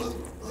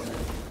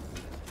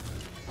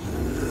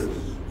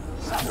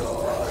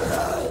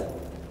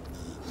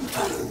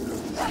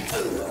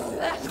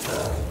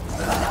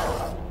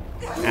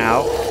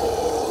 Ow.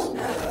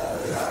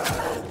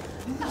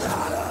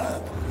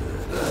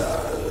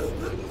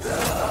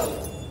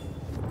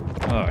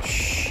 Oh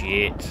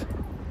shit.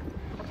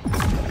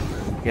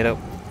 Get up.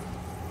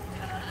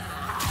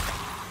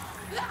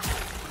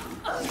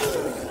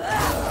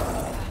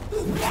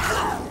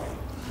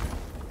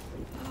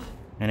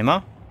 Any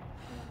more?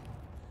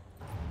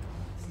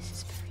 This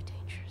is very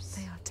dangerous.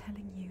 They are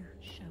telling you,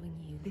 Showing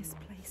you this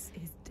place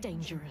is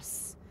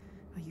dangerous.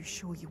 Are you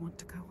sure you want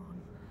to go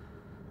on?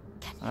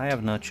 Can you I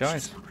have no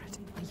choice. She's not ready.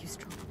 Are you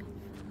strong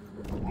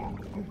enough?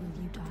 Or will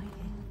you die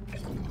here?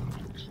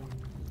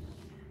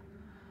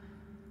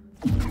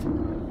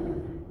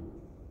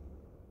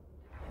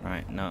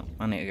 Right, no,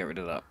 I need to get rid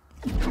of that.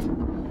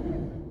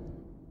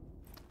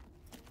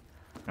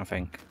 I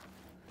think.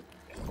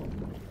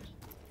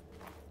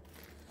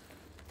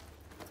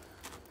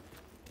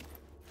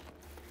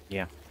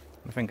 Yeah,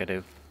 I think I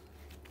do.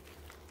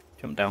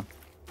 Jump down.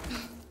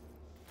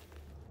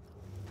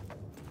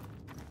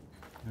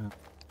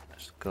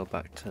 Let's go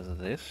back to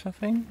this, I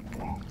think.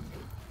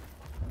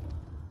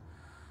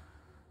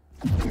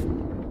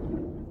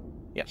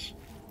 Yes.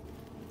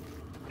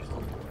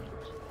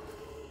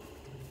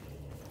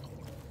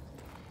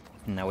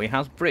 Now we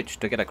have bridge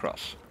to get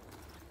across.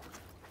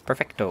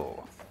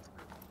 Perfecto.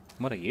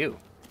 What are you?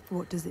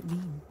 What does it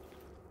mean?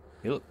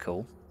 You look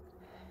cool.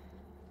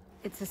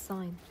 It's a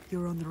sign.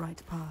 You're on the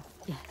right path.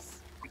 Yes.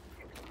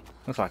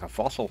 Looks like a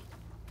fossil.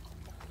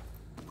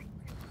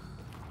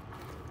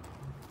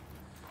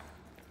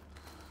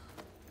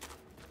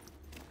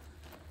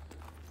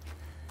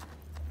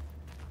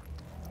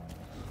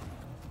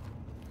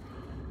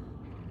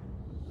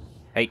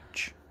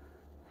 H.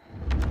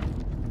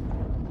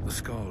 The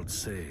Skalds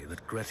say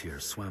that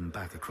Grettir swam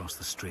back across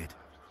the strait,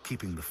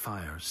 keeping the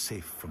fire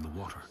safe from the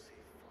water.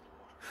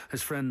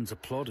 His friends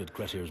applauded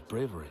Grettir's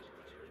bravery,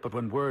 but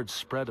when word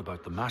spread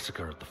about the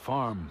massacre at the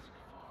farm,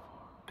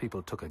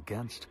 people took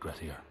against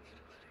Grettir.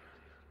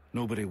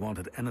 Nobody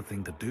wanted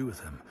anything to do with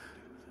him,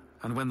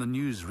 and when the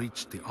news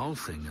reached the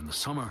Althing in the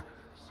summer,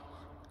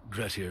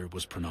 Grettir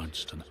was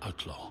pronounced an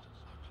outlaw.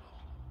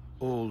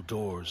 All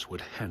doors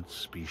would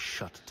hence be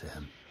shut to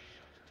him.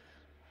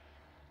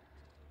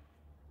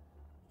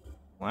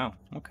 Wow,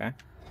 okay.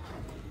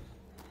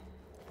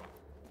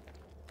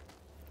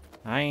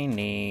 I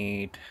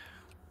need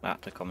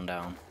that to come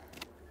down.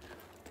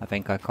 I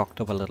think I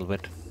cocked up a little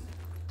bit.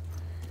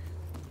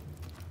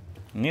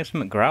 I hear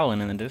something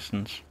growling in the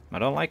distance. I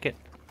don't like it.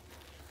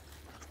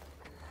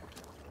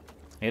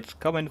 It's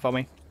coming for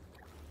me.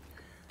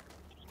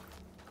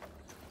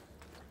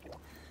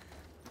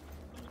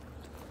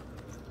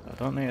 I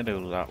don't need to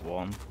do that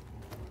one.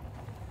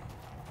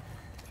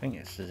 I think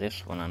it's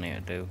this one I need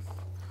to do.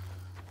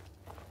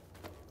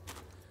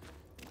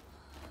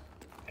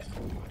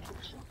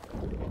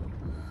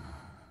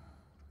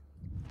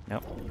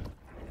 Yep.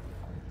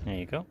 There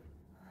you go.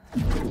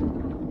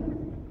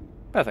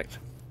 Perfect.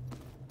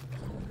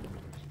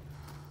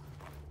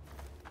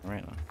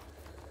 Right then.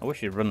 I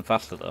wish you'd run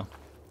faster though.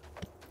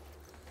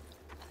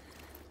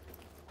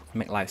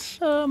 Make life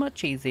so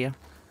much easier.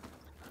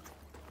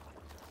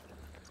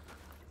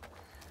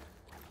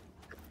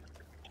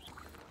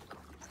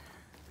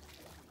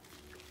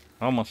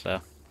 Almost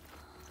there.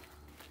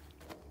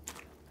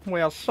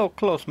 We are so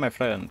close, my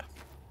friend.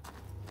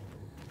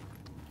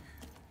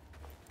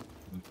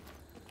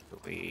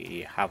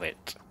 We have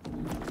it.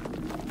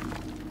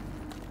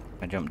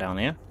 I jump down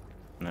here?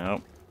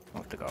 No. I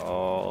have to go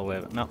all the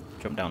way. No,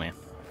 jump down here.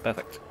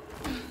 Perfect.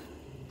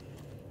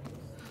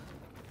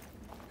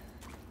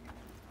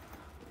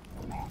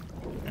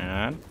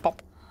 And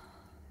pop.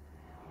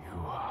 You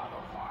are the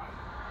one.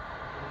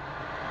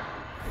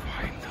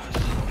 Find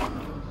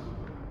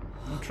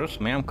us.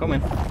 Trust me, I'm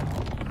coming.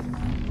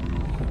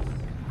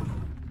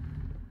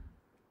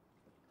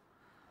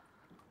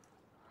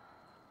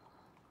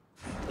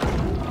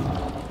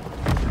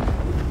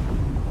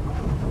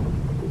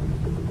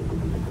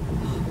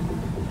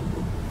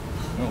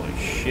 Holy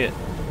shit.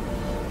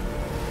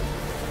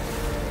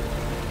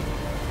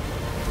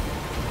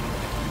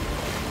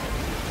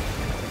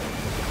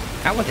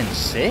 That was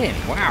insane,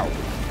 wow.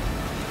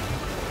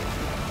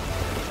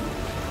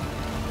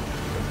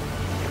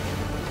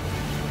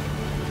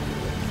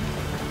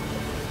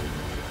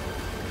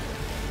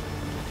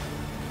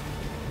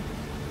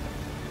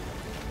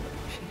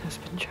 She has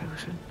been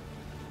chosen.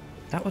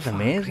 That was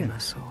amazing. I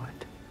saw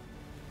it.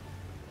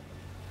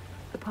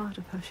 The part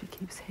of her she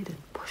keeps hidden,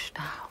 pushed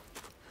out,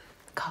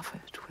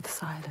 covered with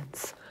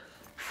silence.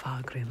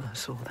 Fargrimmer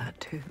saw that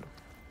too.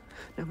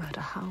 No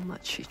matter how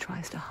much she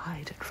tries to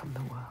hide it from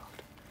the world.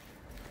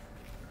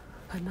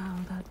 And now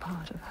that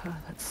part of her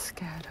that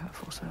scared her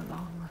for so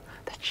long,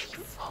 that she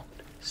fought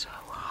so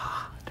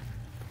hard,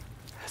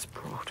 has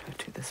brought her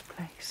to this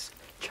place,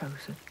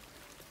 chosen,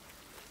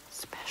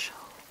 special.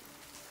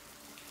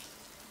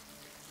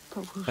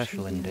 But will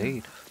Special she be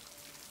indeed. enough?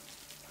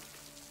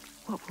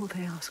 What will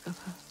they ask of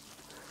her?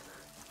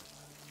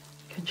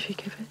 Can she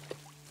give it?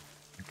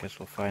 I guess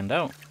we'll find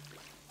out.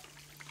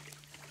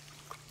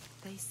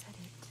 They said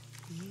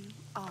it. You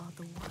are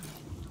the one.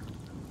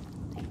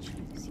 They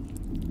chose you.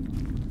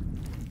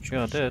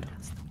 Sure did.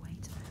 That's the way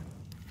to them.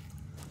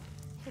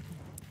 Hidden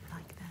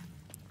like them.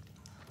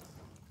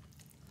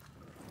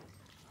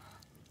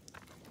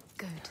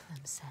 Go to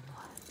them,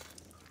 Senua.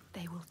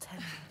 They will tell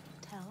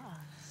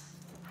us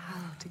how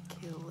to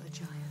kill a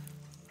giant.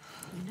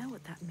 You know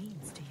what that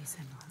means, do you,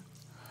 Senua?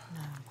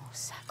 No more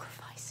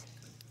sacrifices.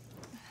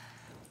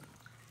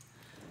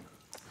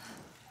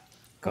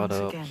 God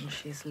Once hopes. again,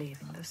 she is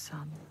leaving the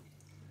sun,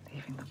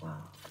 leaving the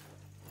world,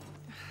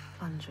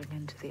 plunging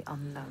into the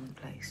unknown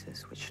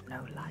places which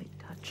no light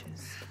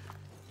touches.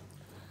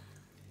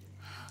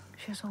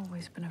 She has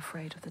always been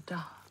afraid of the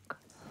dark,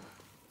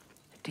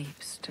 the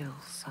deep, still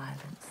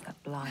silence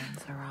that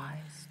blinds her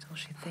eyes till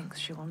she thinks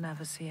she will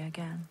never see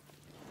again.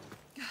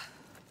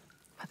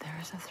 But there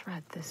is a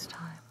thread this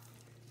time,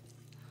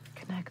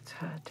 connects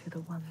her to the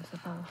ones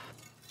above.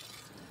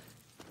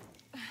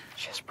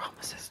 She has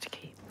promises to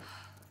keep.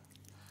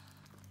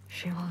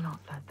 She will not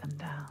let them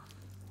down.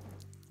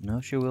 No,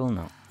 she will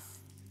not.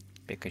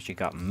 Because you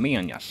got me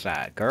on your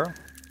side, girl.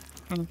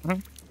 Where are we going,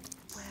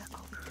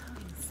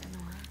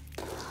 Senua?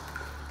 I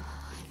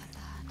have a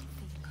bad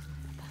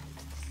feeling about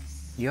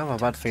this. You have a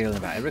bad feeling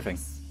about everything.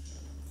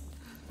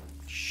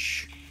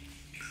 Shh.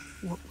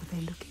 What were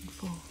they looking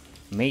for?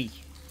 Me.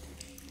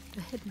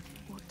 The hidden.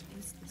 What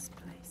is this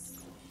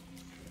place?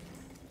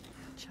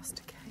 Just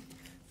a cave.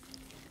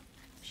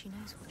 She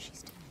knows what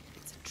she's doing.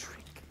 It's a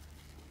trick.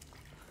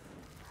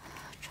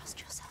 Trust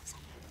yourself,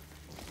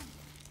 Senua.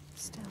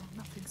 Still,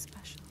 nothing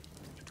special.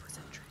 It was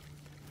a trick.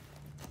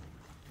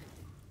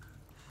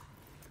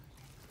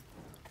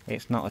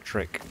 It's not a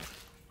trick.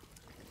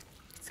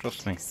 It's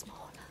Trust me. getting smaller.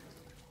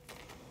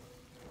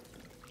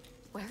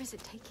 Where is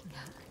it taking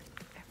her?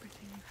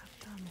 Everything you have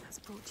done has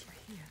brought you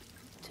here.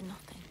 To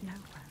nothing.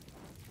 Nowhere.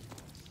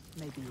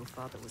 Maybe your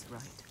father was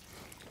right.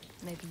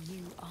 Maybe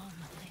you are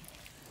nothing.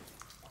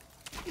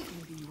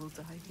 Maybe you will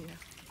die here.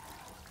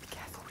 Be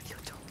careful with your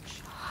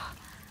torch.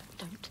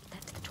 Don't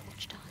let the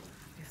torch die.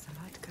 If the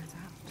light goes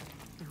out,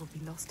 we will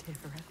be lost here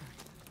forever.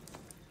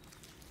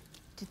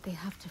 Did they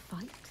have to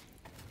fight?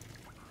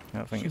 I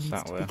don't think it's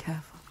that way. Be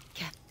careful.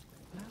 Yeah.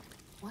 No.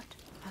 What?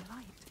 A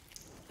light.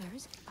 Where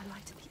is it? A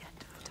light at the end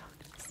of the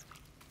darkness.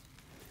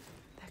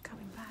 They're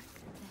coming back.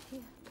 They're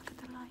here. Look at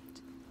the light.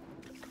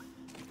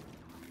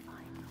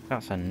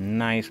 That's a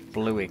nice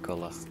bluey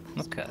colour.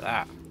 Look at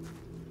that.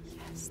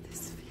 Yes,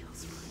 this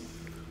feels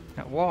right.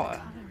 That water. The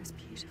color is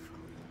beautiful.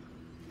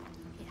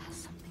 It has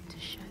something to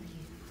show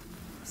you.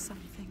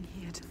 Something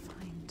here to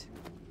find.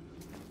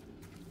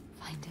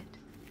 Find it.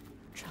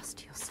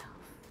 Trust yourself.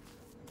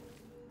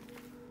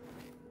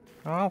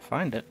 Oh, I'll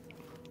find it.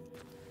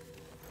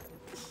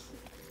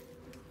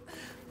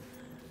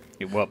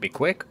 It won't be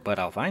quick, but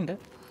I'll find it.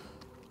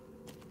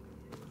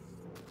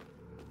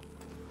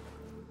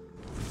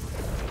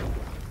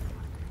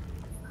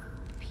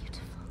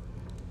 Beautiful.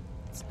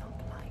 It's not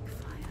like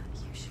fire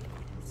usually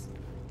is.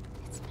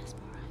 It's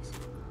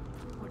mesmerizing.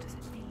 What does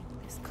it mean,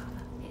 this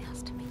color? It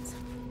has to mean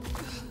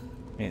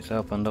something. It's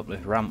opened up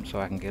this ramp so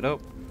I can get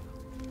up.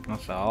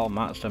 That's all that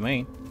matters to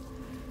me.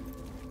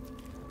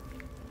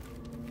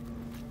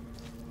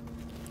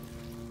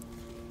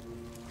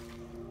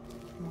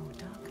 More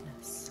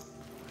darkness.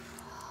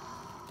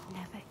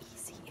 Never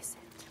easy, is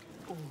it?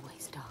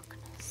 Always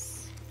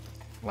darkness.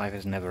 Life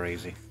is never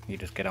easy. You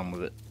just get on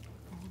with it.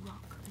 More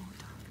rock, more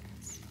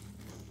darkness.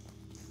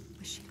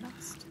 Was she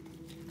lost?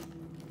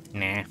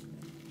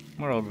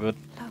 we're all good.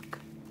 Look,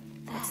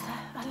 there's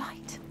a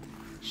light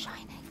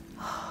shining.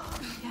 Oh,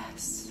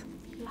 yes.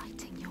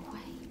 Lighting your way.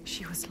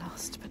 She was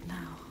lost, but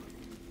now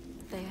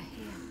they are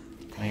here.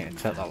 I need to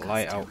take that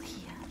light out. Here.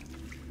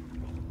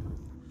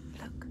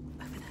 Look,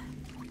 over there.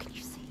 What can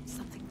you see?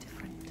 Something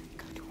different.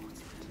 Go towards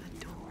it. A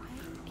doorway?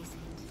 Is it?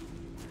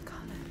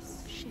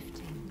 Colours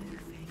shifting,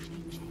 moving,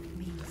 changing.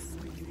 Means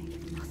something.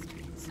 It must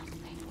mean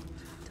something.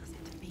 What does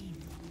it mean?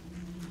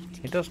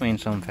 It does mean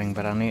something,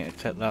 but I need to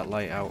take that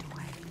light out.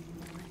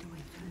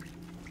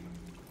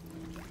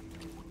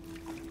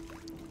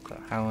 But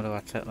how do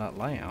I take that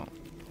light out?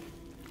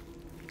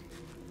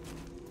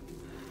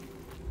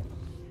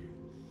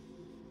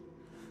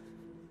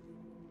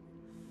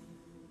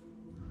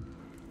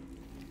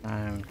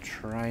 I'm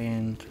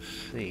trying to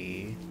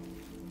see.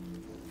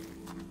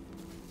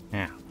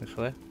 Yeah, this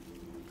way.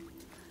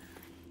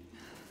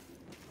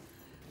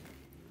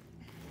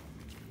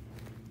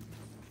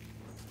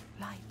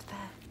 Light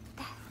there.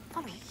 There.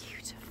 Follow.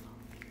 Beautiful.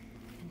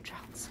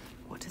 Entrancing.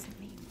 What does it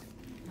mean?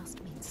 It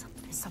must mean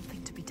something.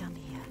 Something to be done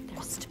here.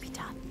 What's to be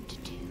done? To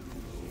do.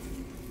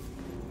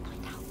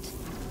 Find out.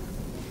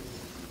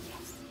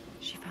 Yes.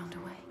 She found a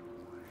way.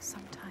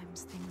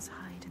 Sometimes things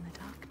hide in the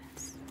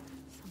darkness.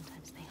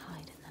 Sometimes they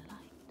hide in the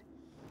light.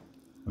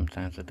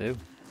 Sometimes I do.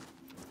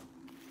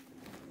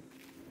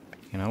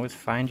 You can always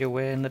find your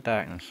way in the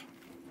darkness.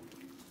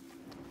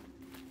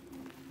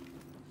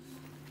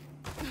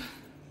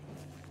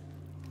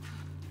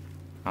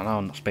 I know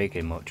I'm not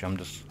speaking much, I'm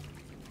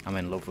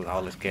in love with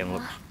how this game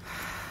looks.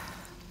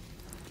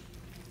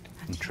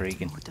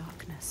 Intriguing. More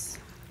darkness.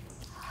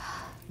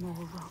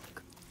 More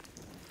rock.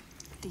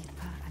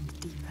 Deeper and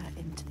deeper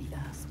into the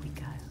earth we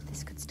go.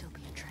 This could still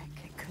be a trick.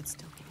 It could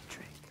still be a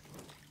trick.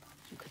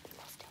 You could be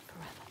lost here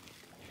forever.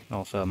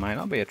 Also, it might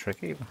not be a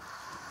trick either.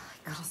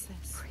 What is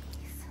this? Breathe.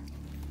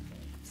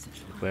 This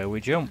is where we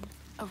jump.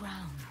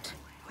 Around.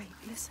 Wait,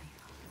 listen.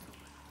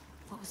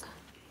 What was that?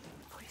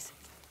 What is it?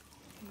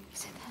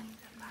 Is it them?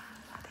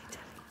 Are they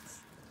telling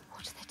us?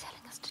 What are they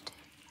telling us to do?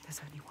 There's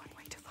only one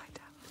way to find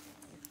out.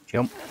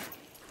 Jump.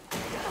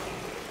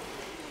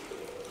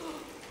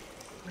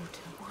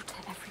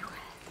 Water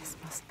everywhere. This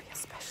must be a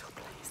special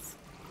place.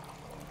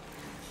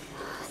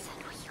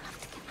 Senua, you have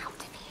to get out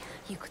of here.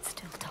 You could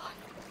still die.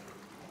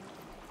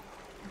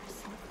 There is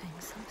something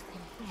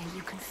here.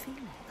 You can feel it.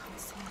 Can't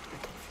see it,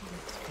 but can feel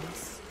it.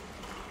 Yes.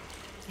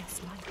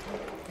 Yes, light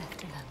up.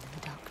 Left alone in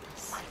the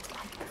darkness. Light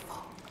like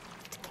before.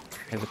 To get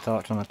through. Have a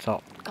torch on the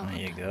top. Go There on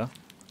you then. go.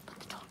 Put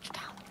the torch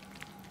down.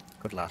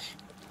 Good lass.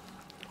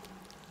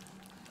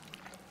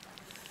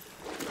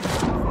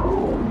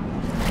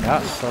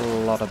 That's a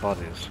lot of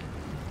bodies.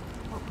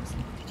 What was it?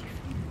 Did you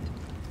feel it?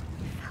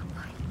 It felt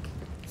like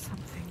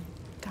something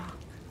dark.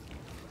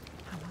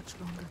 How much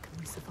longer can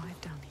we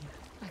survive down here?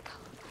 I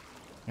can't.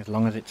 As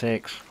long as it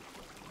takes.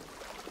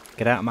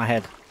 Get out of my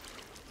head. Did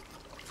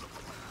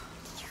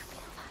you feel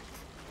that?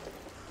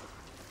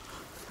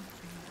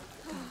 Something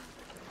dark.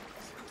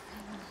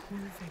 Something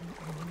moving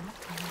or not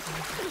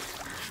moving.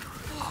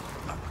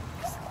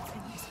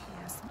 Something is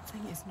here.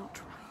 Something is not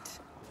right.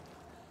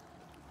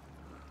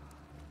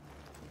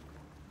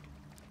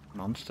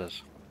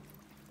 Monsters.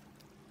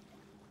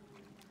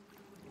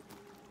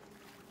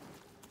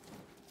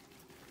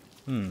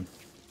 Okay,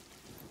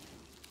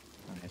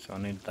 so I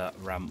need that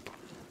ramp.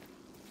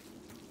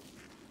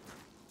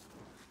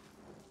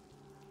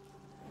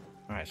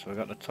 Alright, so we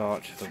got the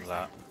torch for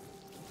that.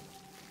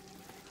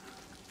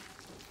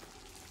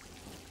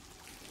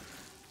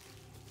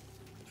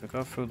 If we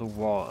go through the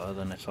water,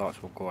 then the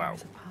torch will go out.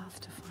 There's a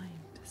path to find.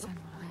 Where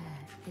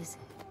is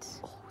it?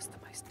 Always the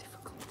most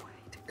difficult way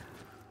to go.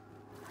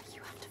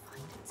 You have to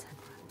find it,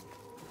 Senua.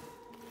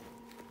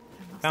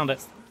 There must Found be it.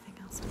 something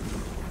else.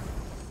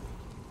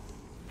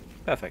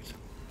 Perfect.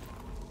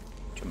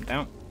 Jump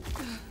down.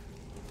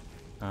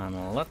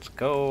 And let's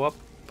go up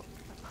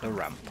the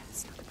ramp.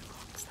 Yes, look at the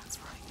rocks, that's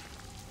right.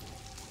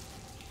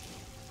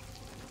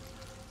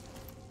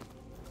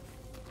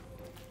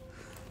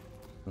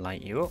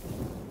 Light you up.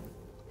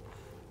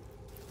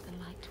 The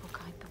light will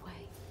guide the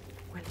way.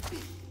 Will it?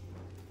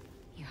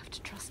 You have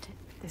to trust it.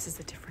 This is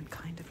a different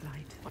kind of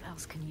light. What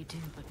else can you do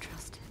but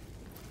trust it?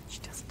 She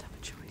doesn't have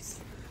a choice.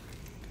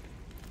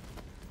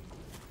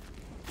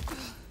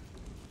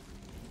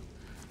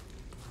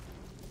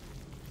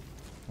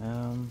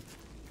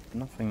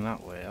 Nothing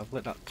that way. I've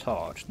lit that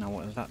torch. Now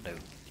what does that do?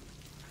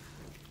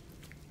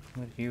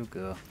 Where'd you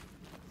go?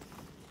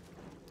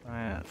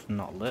 That's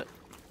not lit.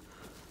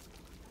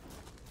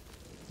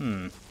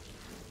 Is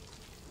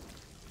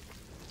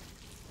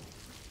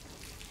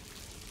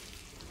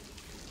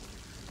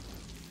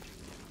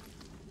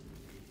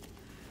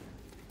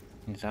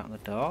that the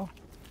door?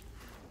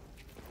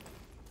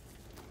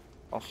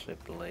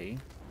 Possibly.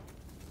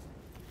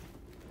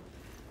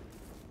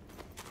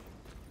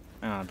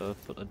 Ah, do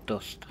put the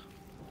dust.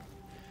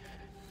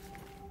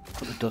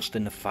 Put the dust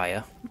in the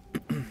fire.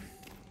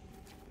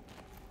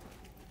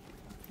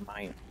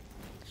 Might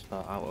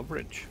start out a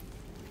bridge.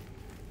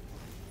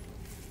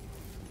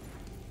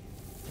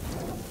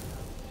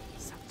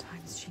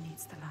 Sometimes she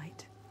needs the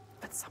light,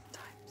 but But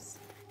sometimes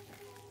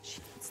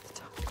she needs the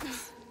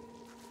darkness.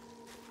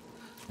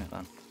 Right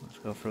then, let's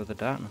go through the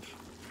darkness.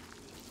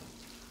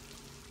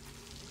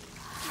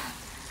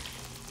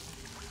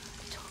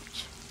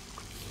 Torch.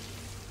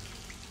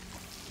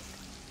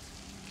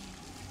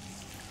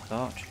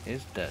 Torch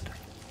is dead.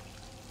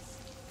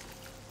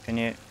 Can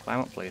you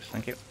climb up, please?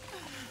 Thank you.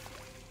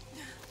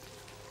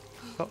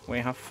 But we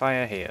have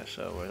fire here,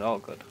 so we're all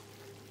good.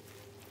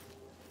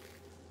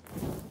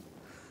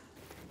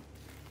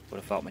 Would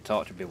have thought my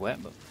torch would be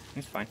wet, but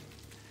it's fine.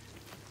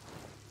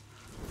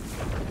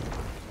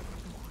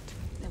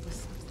 There was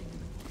something in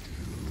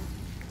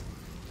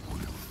the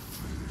water.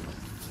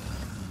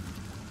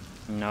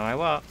 No, I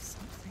won't.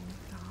 Something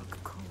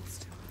dark calls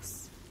to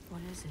us.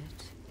 What is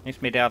it?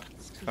 It's me, Dad.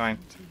 It's fine.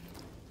 Speaking to you.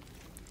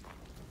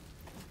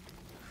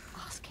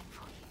 Asking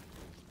for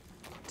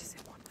you. What does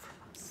it want from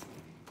us?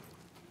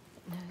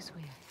 It knows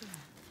we are here.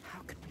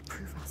 How can we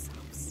prove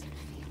ourselves? It can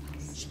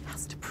feel us. She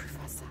has to prove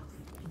herself.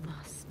 We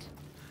must.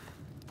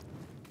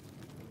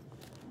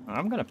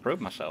 I'm gonna prove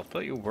myself.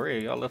 Don't you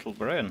worry, your little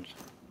brains.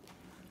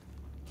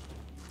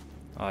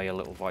 Oh, your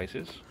little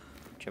voices.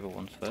 Whichever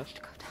one's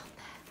first. Go down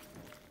there.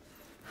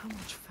 How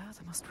much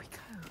further must we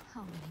go?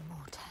 How many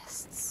more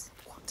tests?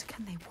 What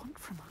can they want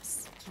from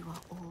us? You are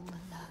all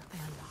alone. They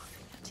are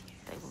laughing at you.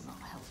 They will not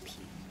help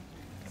you.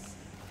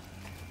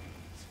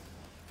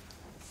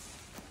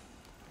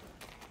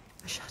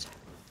 A shadow.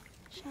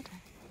 Shadow.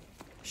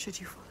 Should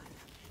you follow?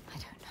 I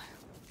don't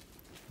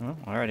know. Well,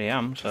 I already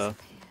am, so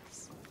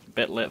Disappears a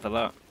bit late for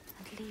that.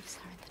 and leaves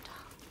her in the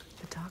dark.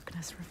 The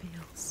darkness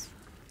reveals.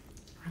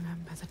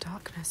 Remember the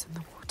darkness in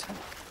the water.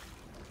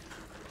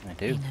 I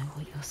They do. know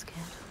what you're scared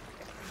of.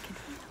 They can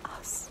hear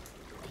us.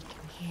 They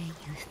can hear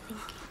you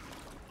thinking.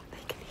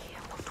 They can hear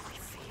what we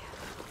fear.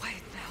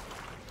 Quiet now.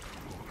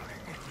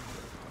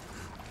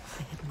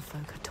 The hidden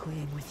folk are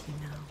toying with you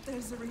now.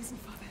 There's a reason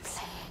for this.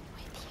 Playing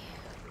with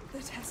you.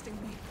 They're testing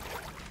me.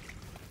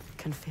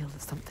 Can feel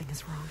that something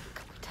is wrong.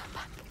 Can we turn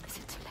back? Is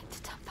it too late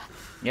to turn back?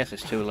 Yes,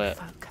 it's too late.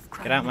 Folk have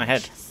grown Get out of my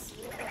head. malicious.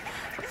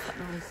 What's that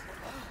noise?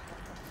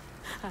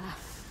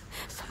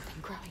 Something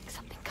growing,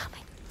 something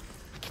coming.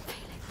 I can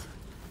feel it.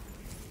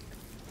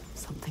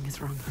 Something is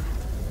wrong.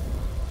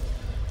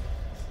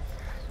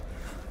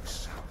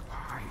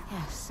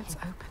 Yes, It's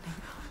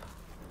opening up.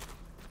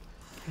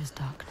 there is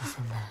darkness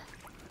in there.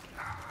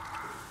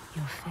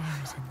 Your fear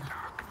is in the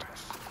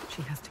darkness.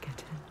 She has to get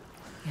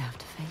in. You have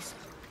to face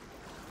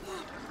it.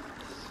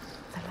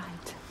 The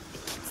light,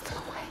 it keeps them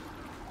away.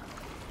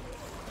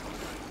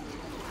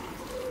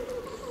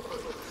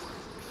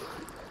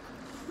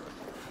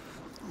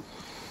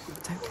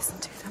 Don't listen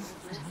to them.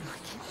 I don't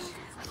like it.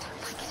 I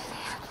don't like it in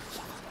here.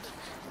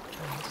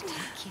 Trying to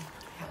take you.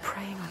 They are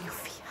preying on your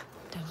fear.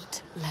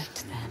 Don't let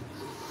them.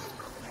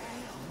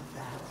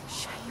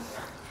 Shame.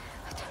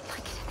 I don't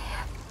like it in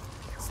here.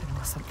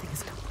 Senua, something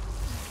is coming.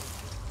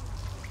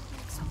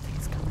 Something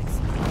is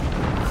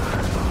coming.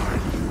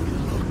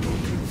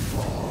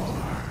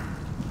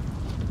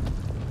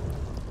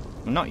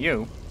 Not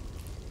you.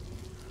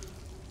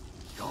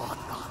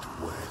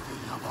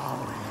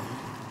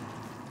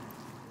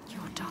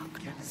 Your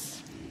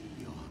darkness.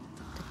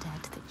 The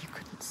dead that you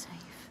couldn't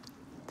save.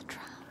 The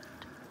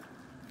drowned.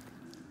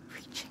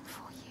 Reaching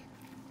for you.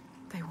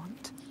 They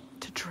want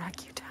to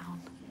drag you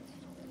down.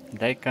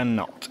 They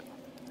cannot.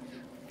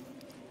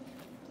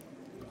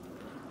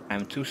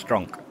 I'm too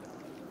strong.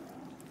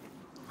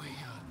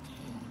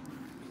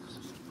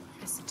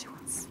 Listen to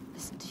us.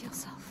 Listen to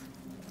yourself.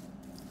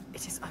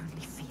 It is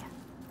only fear.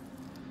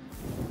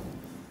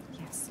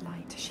 Yes,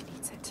 light. She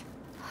needs it.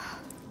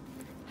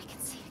 I can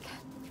see again.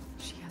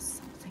 She has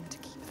something to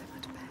keep them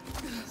at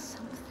bay.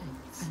 Something.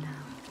 For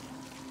now,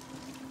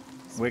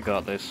 We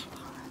got this.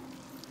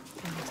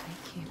 they will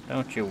take you.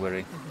 Don't you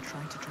worry. They will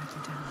try to drag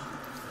you down.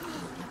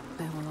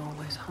 They will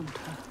always hunt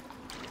her.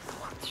 The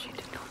ones she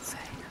did not save.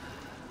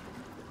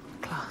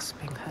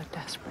 Clasping her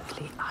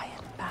desperately,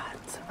 iron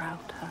bands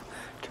around her,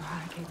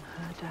 dragging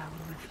her down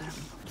with them,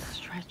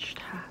 stretched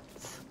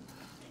hands,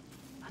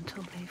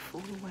 until they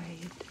fall away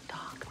into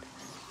darkness,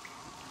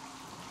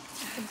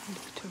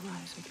 only to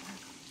rise again.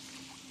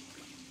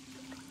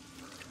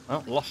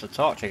 Well, lost the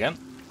torch again.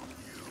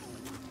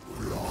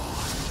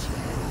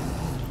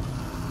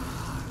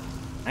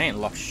 I ain't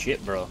lost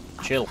shit, bro.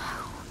 Chill.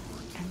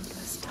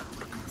 Endless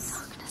darkness.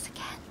 Darkness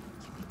again.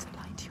 You need to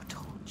light your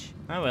torch.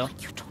 I will.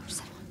 Like your torch,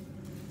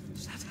 Senua.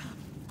 Shut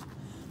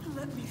up.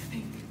 Let me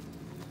think.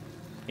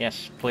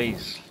 Yes,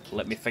 please.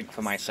 Let me think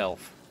for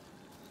myself.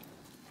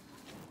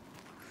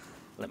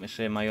 Let me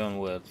say my own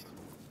words.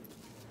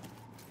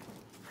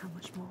 How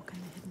much more can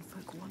the hidden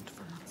folk want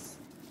from us?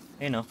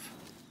 Enough.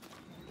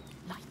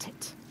 Light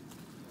it.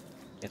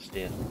 Yes,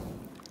 dear.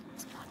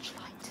 As much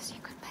light as you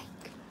can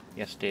make.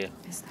 Yes, dear.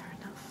 Is there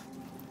enough?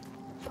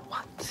 The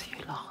ones you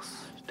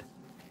lost.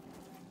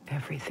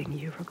 Everything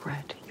you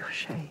regret, your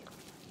shame,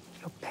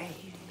 your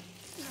pain.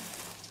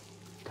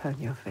 Turn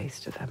your face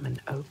to them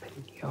and open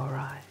your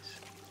eyes.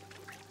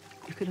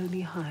 You can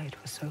only hide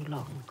for so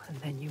long, and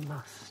then you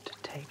must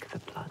take the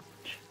plunge.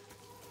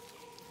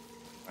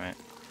 Right.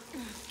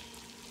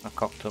 I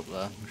cocked up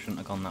there. I shouldn't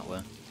have gone that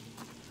way.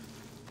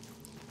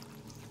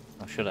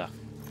 Or should I?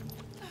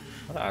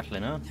 I don't actually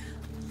know.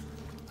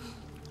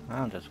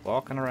 I'm just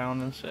walking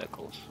around in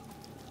circles.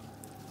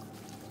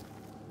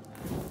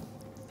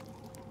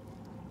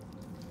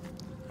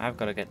 I've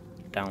got to get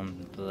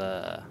down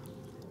there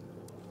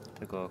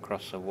to go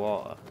across the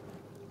water.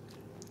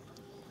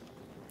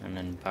 And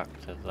then back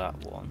to that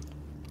one.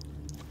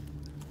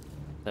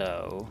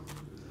 So...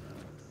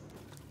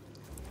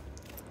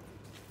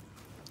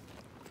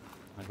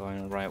 am I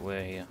going the right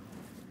way here?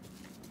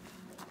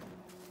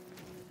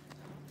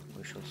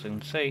 We shall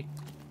soon see.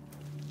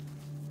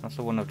 That's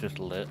the one I've just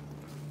lit.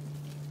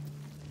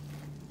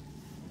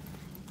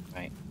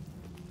 Right.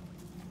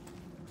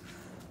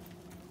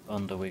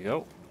 Under we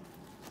go.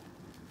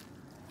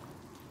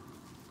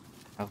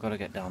 I've got to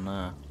get down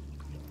there.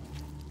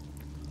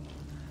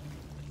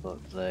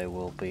 But there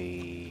will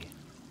be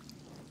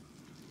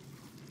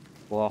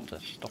water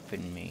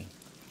stopping me.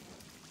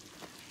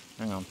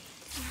 Hang on,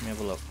 let me have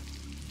a look.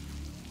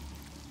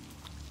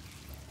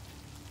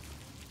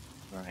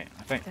 Right,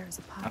 I think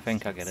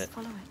I get it.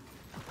 Follow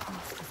it. A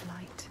path of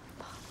light.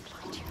 Path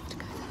of light, you have to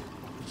go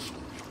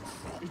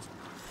there.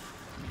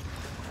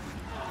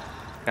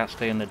 Can't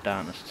stay in the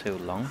darkness too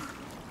long.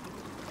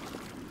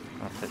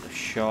 I'll take the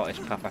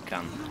shortest path I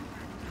can.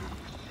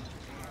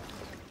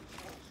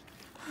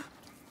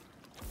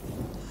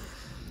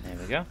 There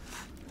we go.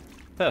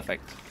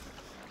 Perfect.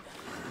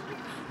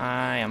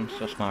 I am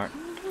so smart.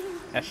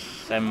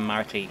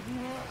 SMRT.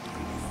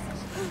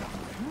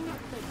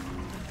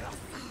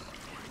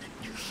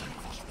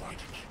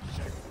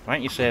 Why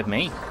don't you save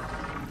me?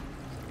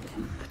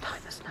 The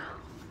time is now.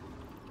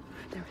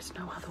 There is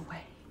no other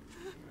way.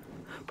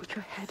 Put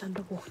your head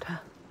under water.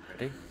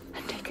 Ready?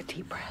 And take a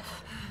deep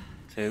breath.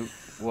 2,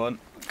 1,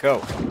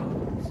 go!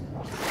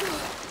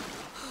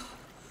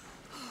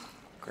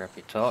 Grab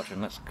your torch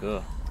and let's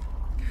go.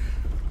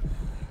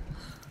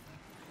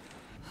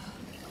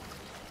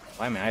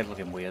 Why am my eyes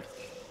looking weird?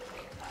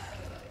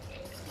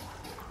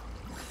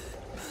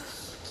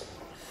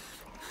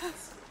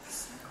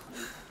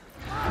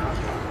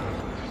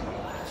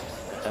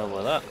 Hell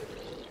with that.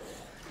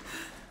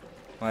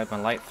 Why is my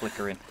light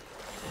flickering?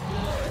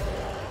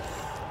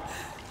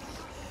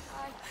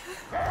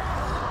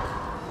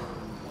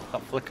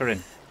 Stop flickering.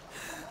 She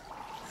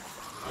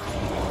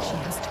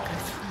has to go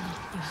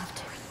through. You have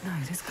to. No,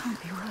 this can't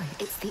be right.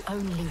 It's the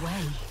only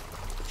way.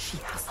 She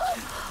has to.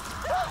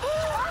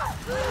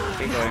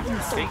 Keep going.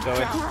 Keep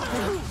going.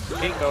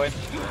 Keep going.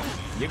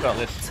 You got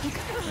this.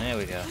 There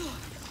we go.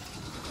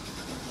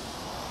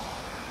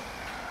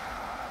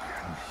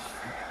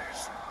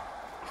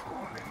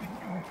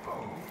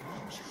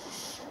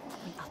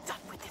 We are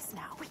done with this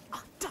now. We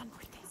are done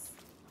with this.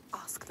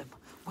 Ask them,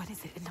 when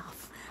is it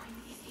enough?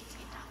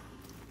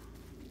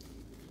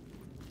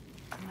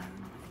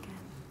 Alone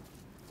again.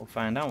 We'll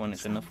find out when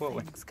it's Some enough, won't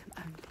we? things can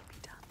only be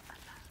done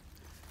alone.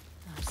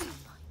 No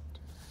sunlight.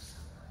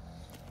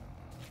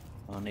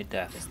 Only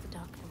death. Just the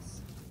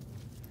darkness.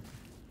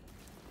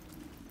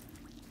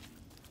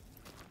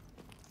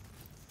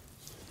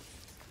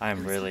 I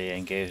am really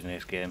engaged in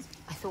this game.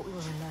 I thought we were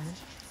alone.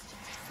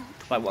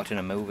 It's like watching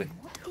a movie.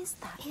 What is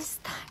that? Is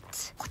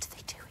that? What are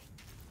they doing?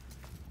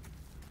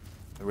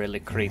 A really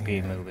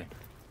creepy movie.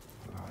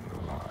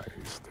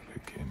 Lies the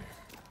beginning.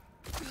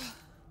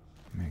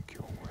 Make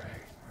your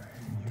way,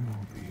 and you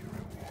will be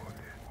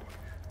rewarded.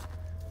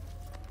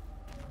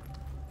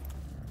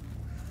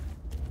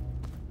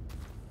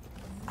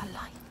 A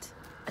light.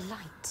 A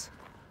light.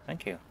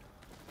 Thank you.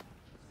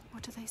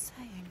 What are they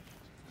saying?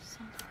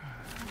 Something.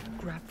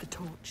 Grab the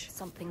torch.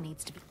 Something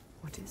needs to be.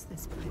 What is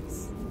this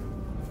place?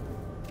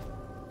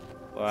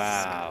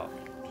 Wow.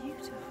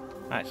 Beautiful.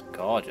 That's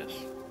gorgeous.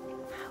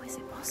 How is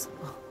it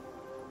possible?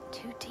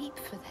 Too deep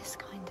for this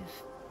kind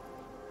of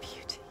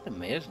beauty.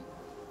 Amazing.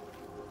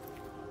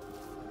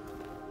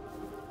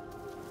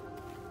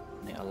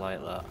 Need to light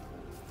that.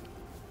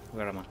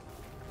 Where am I?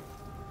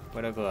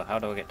 Where do I go? How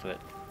do I get to it?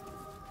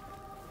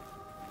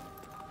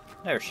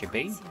 There she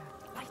be.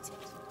 Light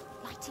it.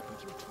 Light it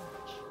with your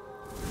torch.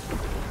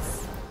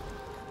 Yes.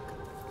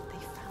 They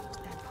found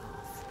their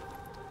path.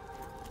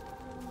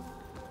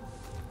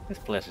 This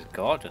place is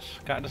gorgeous.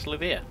 Can't I just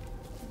live here?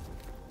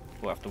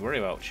 Won't have to worry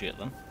about shit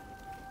then.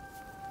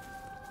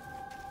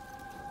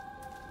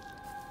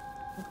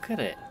 Look at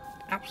it.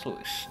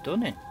 Absolutely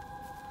stunning.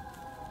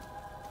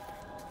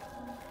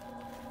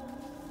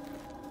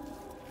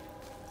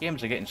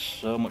 Games are getting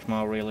so much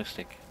more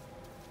realistic.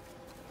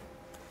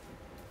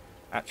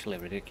 Actually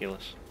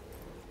ridiculous.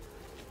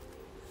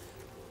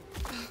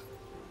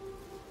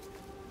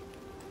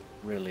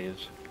 Really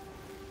is.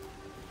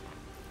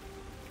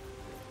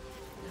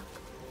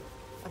 Look,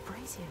 a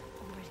brazier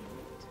already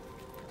lit.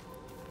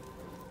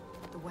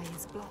 The way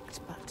is blocked,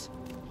 but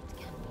it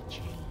can be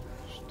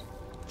changed.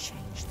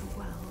 Change the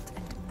world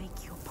and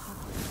make your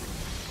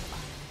path your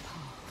own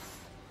path.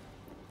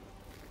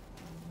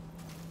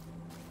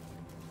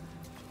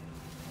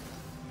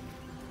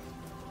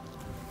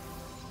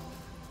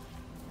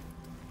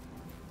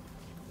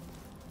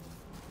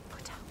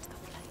 Put out the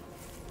flame.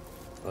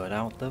 Put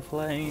out the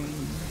flame.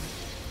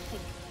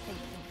 Think.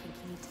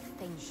 You need to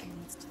think. She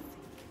needs to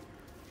think.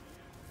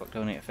 What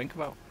do I need to think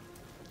about?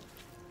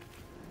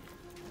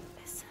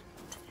 Listen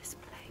to this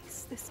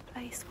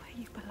place where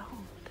you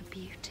belong. The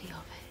beauty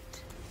of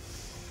it.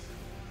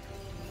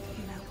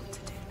 You know what to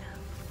do now.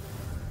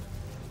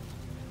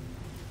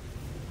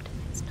 But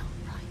if it's not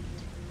right,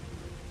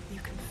 you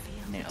can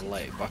feel Need to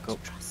let it back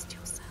up. Trust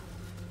yourself.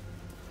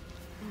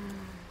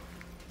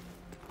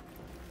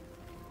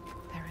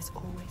 There is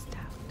always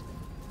doubt.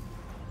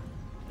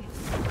 It's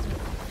what it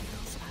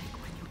feels like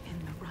when you're in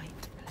the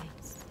right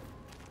place.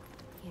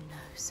 You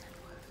know,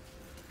 Senua.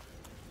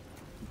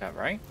 Is that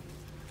right?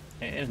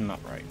 It is not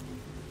right.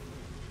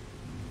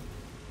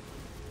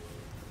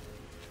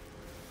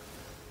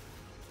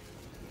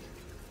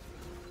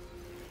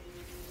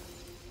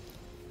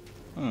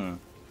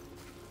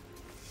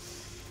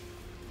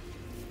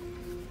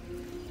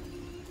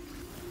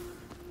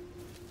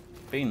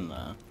 Been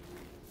there.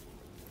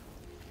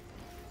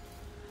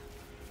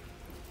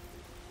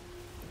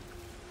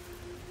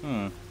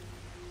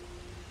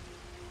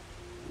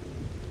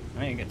 I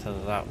need to get to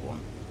that one.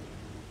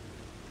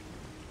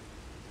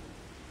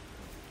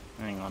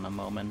 Hang on a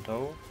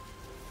momento.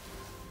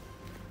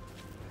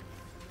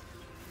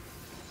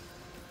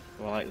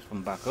 Do I like this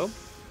one back up?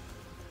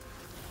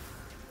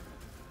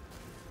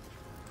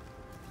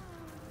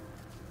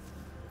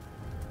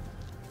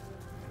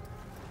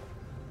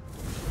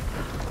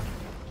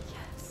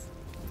 Yes.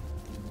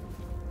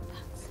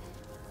 That's it.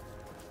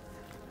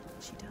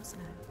 She does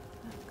know.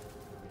 Look.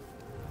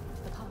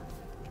 The path.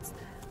 It's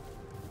there.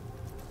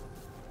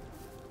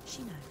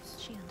 She knows.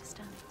 She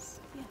understands.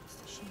 Yes,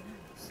 she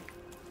knows.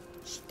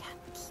 She can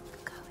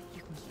keep going.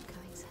 You can keep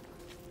going,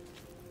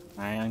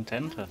 Senua. I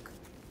intend to. Look,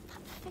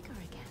 that figure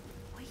again.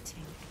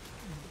 Waiting.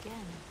 Again and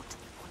again. What do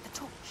they want? The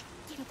torch.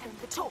 Give them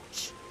the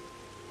torch.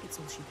 It's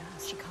all she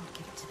does. She can't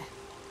give it to them.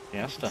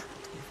 Yes, sir.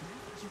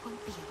 You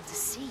won't be able to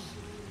see.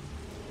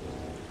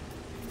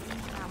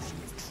 Now she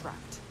is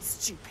trapped.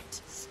 Stupid.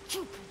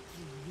 Stupid.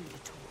 You need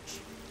a torch.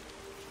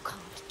 You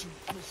can't do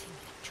anything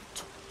without your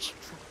torch.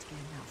 Trapped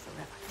here now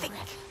forever.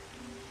 Think.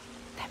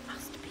 There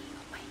must be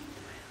a way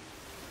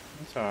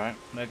through. It's alright.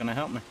 They're gonna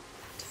help me.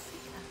 To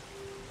feel her.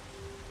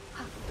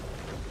 Ah,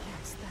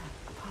 yes, there.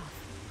 A path.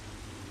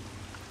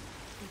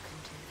 You can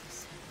do this.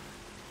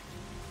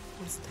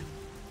 Wisdom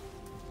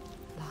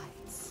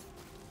lies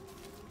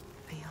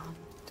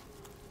beyond.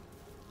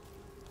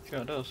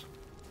 Sure does.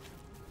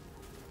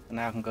 And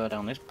now I can go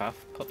down this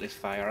path, put this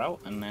fire out,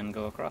 and then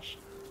go across.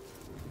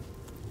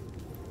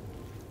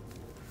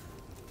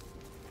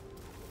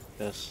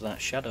 Because that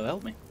shadow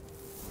helped me.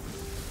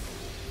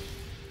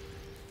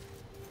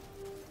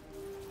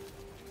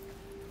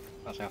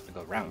 Plus I have to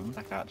go round,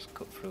 I can't just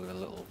cut through the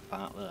little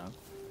part there.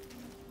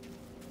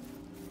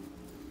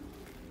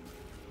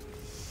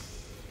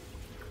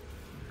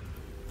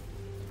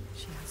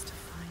 She has to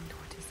find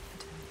what is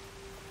hidden.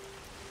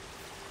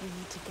 We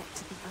need to get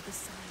to the other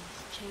side,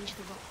 change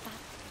the rock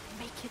back,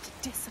 make it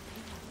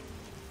disappear.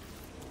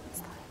 It's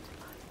light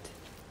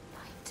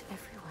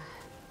everywhere.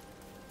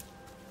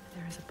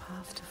 There is a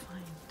path to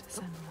find,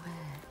 But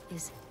where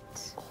is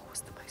it?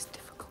 always the most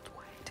difficult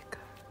way to go.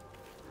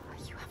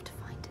 You have to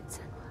find it,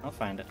 Senua. I'll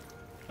find it.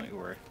 Don't you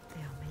worry.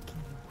 They are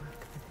making you work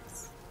for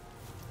this.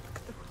 Look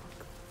at the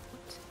rock.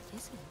 What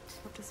is it?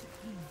 What does it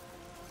mean?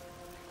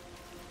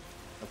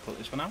 I'll put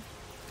this one out.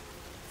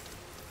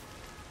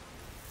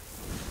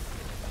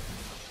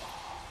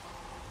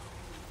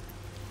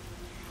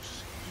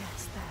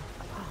 Yes, there,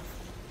 a path.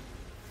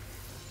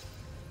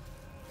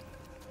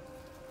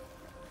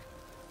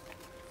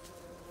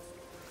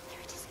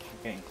 Here it is again.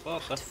 Getting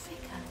closer. That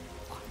figure.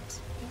 What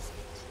is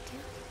it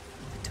doing?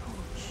 The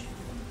torch.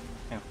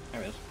 Yeah,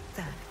 there it is.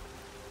 There.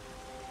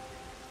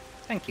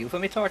 Thank you for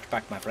my torch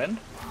back, my friend. No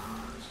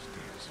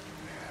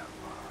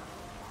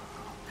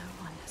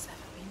one has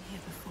ever been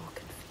here before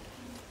can feel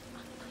it.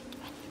 Unlike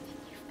anything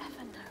you've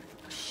ever known.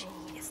 She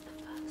is the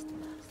first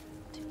person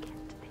to get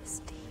this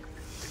deep,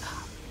 to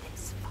come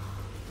this far.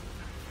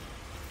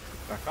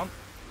 Back on.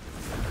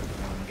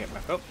 And get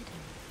back up.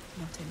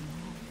 Not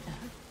anymore,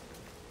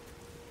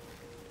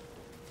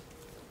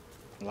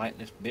 no. Light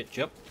this bitch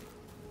up.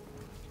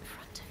 In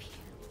front of you.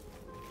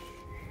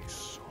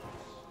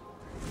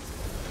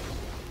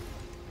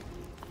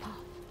 A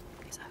path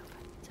is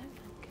open. It's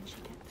open. Can she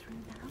get through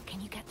now?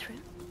 Can you get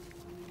through?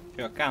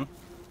 Sure can.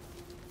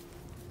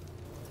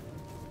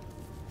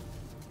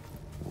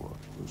 What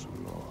was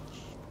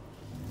lost?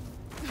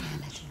 They're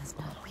letting us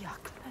know. We are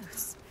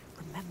close.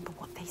 Remember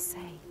what they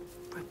say.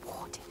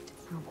 Rewarded.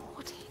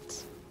 Rewarded?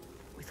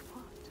 With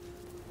what?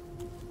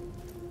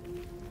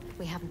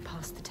 We haven't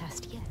passed the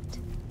test yet.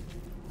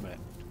 Right.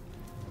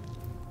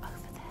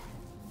 Over there.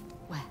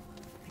 Where?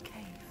 The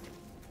cave.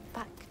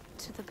 Back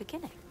to the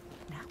beginning.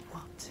 Now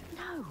what?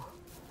 No.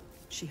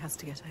 She has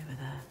to get over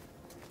there.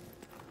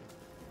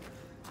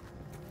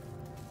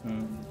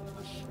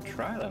 Let's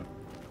try then.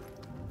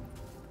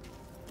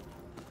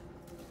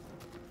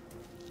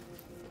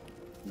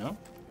 No?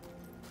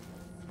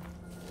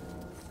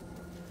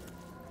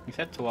 You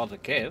said towards the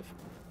cave.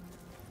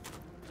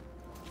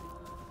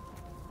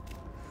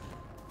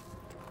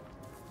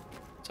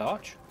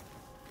 Torch?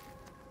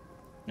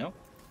 No?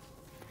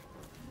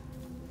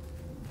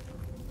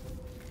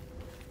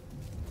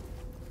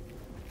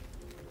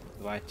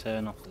 Do I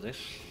turn off this?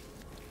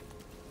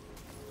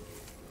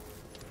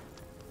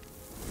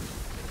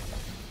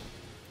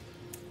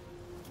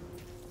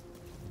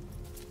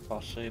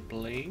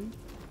 Possibly.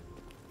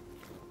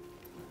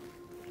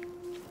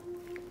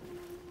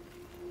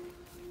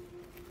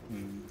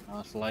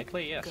 Most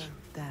likely, yes. Go.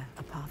 There,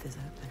 a path is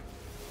open.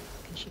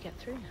 Can she get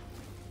through now?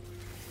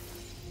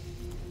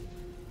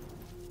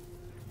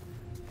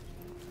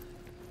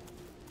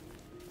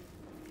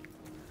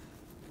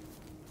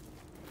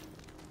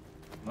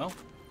 Well,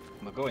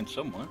 we're going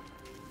somewhere.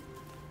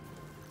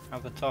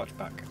 Have the torch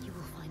back. You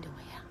will find a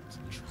way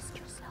out. Trust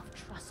yourself.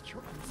 Trust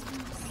your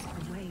instincts.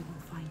 The way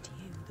will find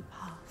you. The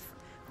path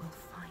will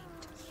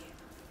find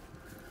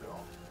you.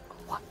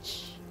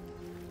 Watch.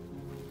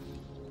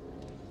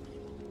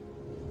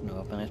 No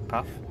open his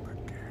path.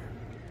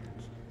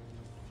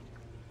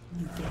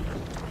 You gain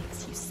what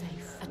makes you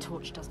safe. A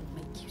torch doesn't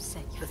make you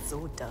safe. The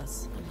sword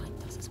does. The light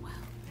does as well.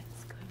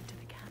 Let's go to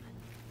the cabin.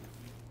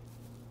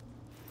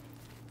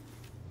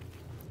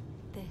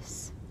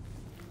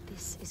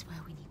 This is where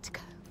we need to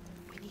go.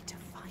 We need to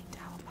find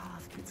our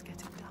path. It's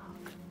getting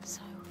dark.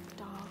 So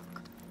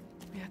dark.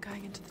 We are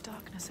going into the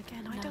darkness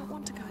again. I don't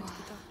want to go into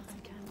the darkness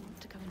again. I don't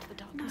want to go into the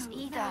darkness No,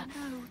 either.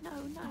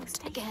 No.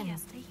 Stay again. here.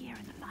 Stay here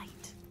in the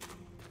light.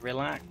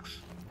 Relax.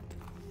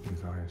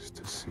 With eyes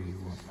to see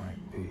what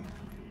might be. You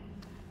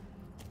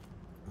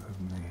have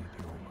made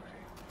your way.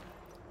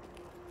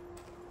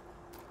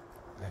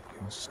 Let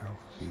yourself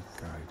be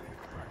guided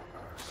by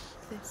us.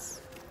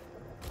 This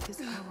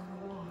is our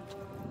reward.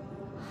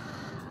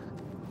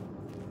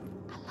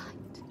 A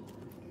light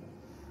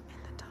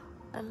In the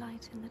dark. a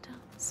light in the dark.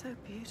 So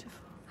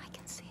beautiful. I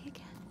can see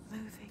again.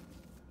 Moving.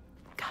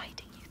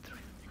 Guiding you through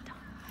the dark.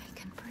 I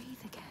can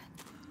breathe again.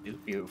 It's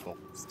beautiful.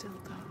 Still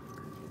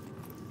dark.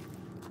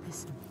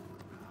 Listen,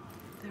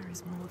 There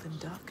is more than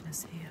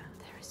darkness here.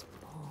 there is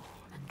more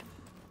and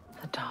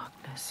The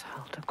darkness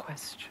held a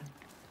question.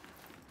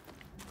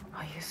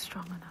 Are you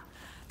strong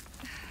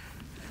enough?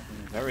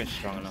 Very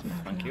strong enough,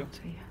 thank you.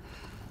 To you.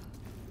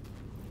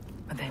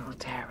 And they will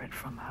tear it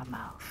from her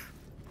mouth.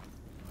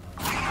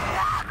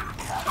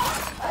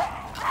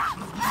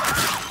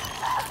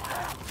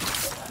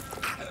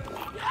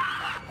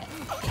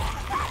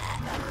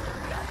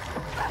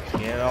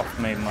 Get off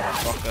me,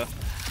 motherfucker.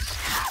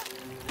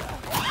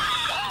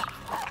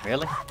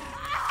 Really?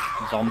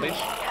 Zombies?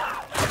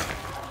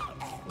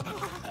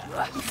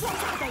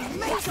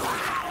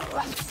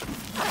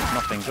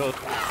 Nothing good.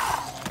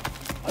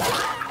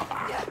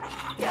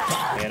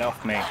 Get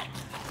off me.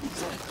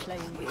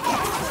 playing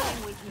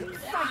with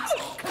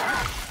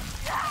you.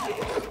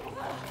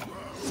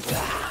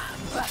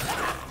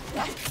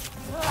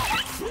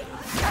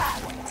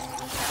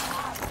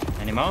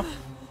 Any more?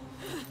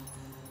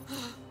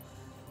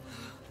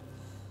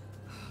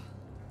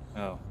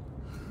 Oh,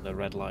 the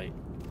red light.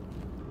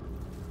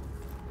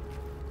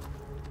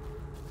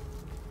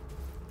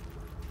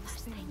 Those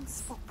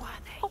things. What were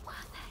they? What were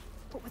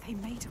they? What were they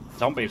made of?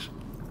 Zombies.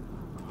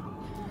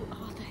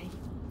 Who are they?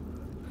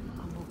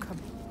 I'm all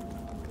coming.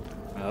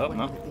 I hope When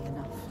not. will it be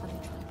enough? Are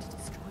they trying to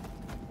destroy me?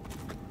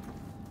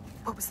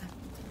 What was that?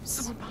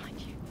 Someone behind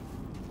you.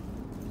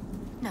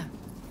 No.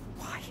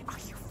 Why are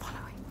you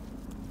following?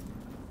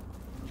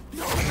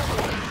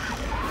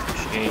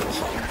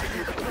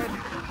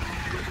 Jeez.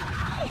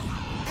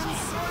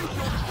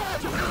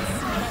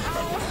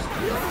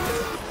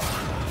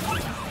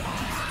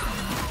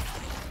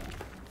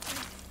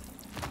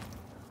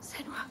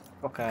 Senua.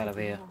 Fuck out of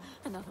here.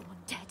 Another one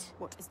dead.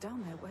 What is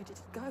down there? Where did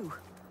it go?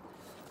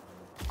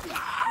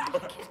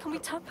 Can we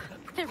turn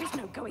back? There is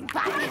no going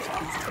back.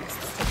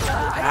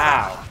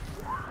 Ow!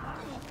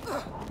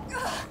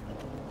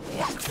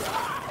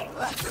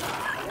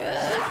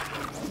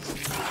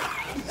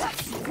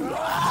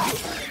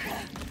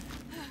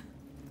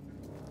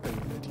 They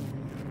led you.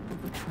 They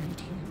betrayed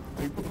you.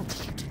 They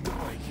want you to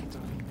die.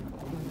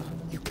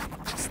 You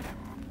cannot trust them.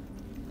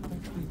 They're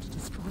trying to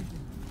destroy you.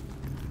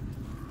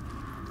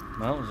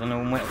 Well, there's only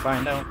one way to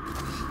find out.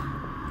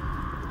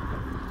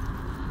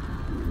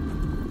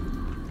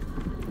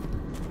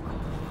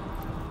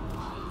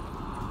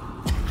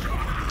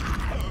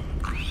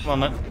 Come on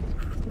then.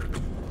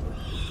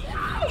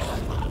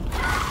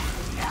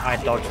 I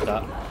dodged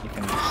that. You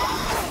can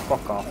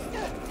fuck off.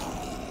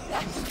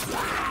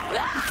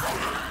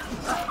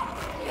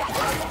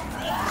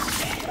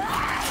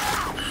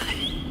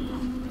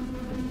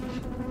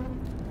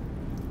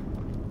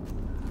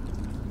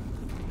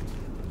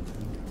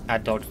 I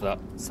dodged that.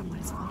 Someone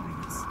is following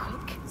us.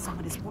 Quick.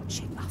 Someone is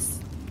watching us.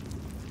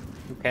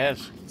 Who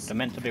cares? They're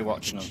meant to be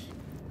watching us.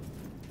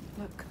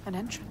 Look, an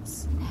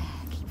entrance.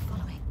 Keep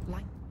following.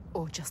 Light.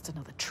 Or just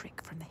another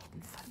trick from the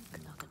hidden folk.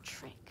 Another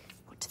trick.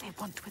 What do they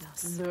want with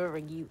us?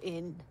 Luring you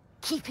in.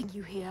 Keeping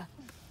you here.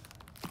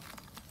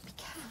 Be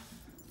careful.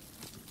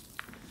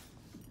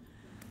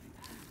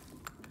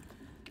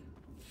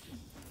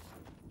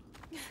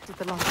 Did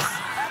the lights?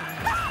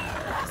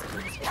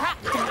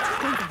 Trapped in its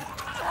breathing.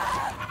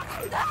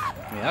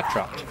 We are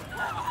trapped.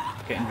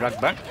 Getting dragged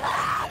back.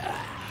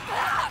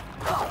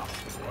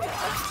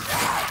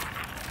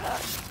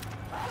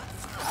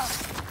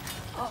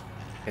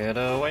 Get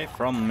away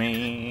from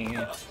me.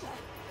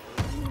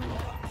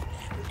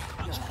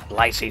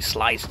 Slicey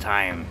slice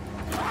time.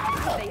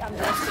 They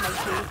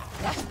underestimate you.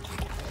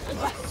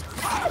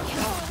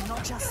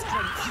 Not just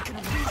strength, you can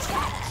abuse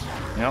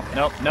it. Nope,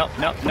 nope, nope,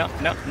 nope, nope,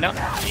 nope, nope.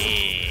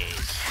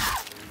 Jeez.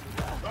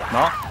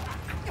 More.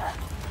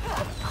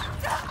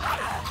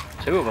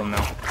 Two of them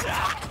now.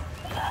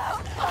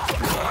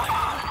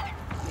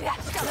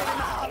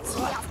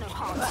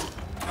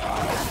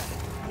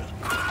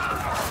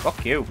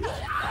 Fuck you.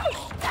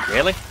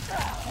 Really?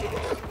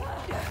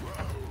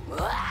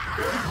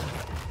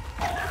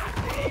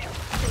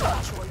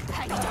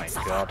 Oh my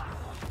god.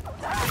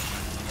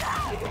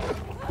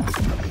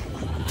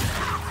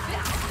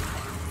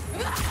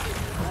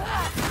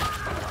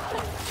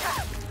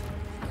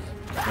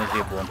 Where's the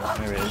other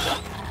one? There it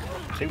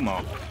is. Two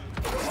more.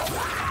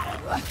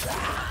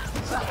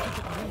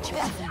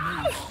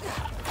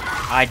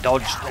 I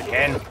dodged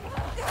again.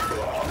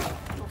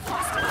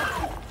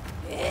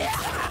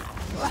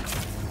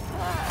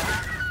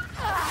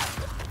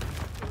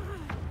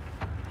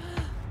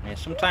 Yeah,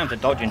 sometimes the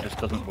dodging just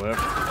doesn't work.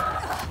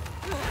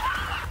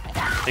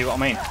 See what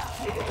I mean?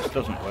 It just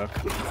doesn't work.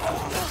 No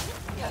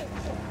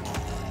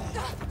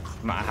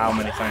matter how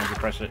many times you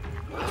press it.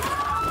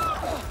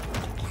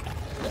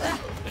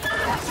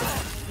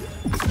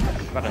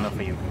 I've had enough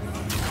of you.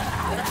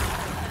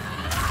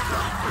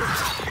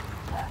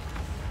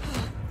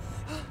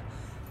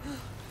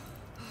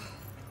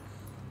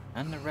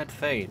 And the red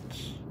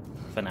fades.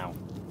 For now.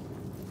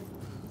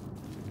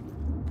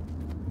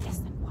 Yes,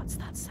 then what's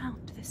that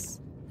sound?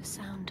 The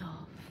sound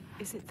of...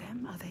 Is it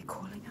them? Are they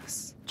calling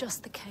us?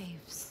 Just the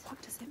caves. What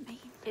does it mean?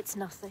 It's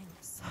nothing.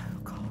 So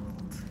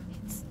cold.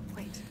 It's...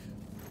 Wait,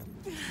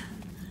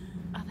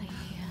 Are they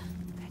here?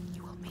 then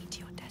you will meet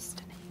your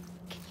destiny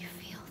Can you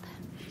feel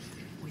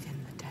them? within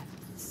the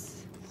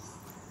depths.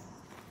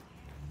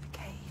 The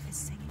cave is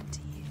singing to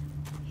you.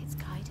 It's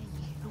guiding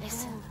you. The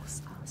Listen.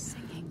 walls are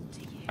singing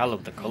to you. I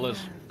love the colours.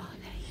 Where are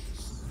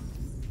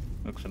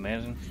they? Looks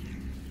amazing.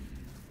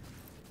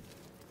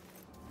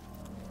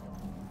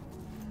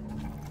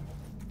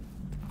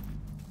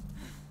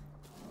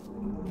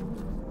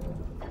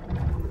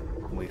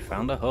 We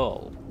found a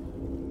hole.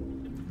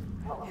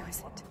 Who is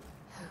it?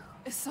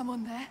 Is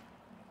someone there?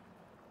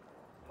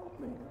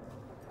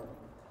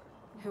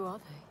 Who are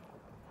they?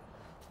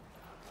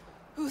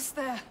 Who's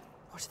there?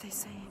 What are they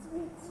saying?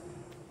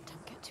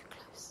 Don't get too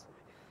close.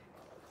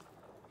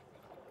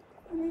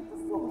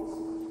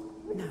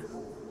 No,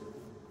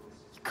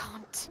 You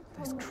can't.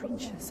 those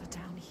creatures are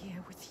down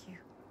here with you.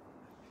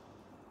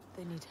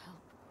 They need help.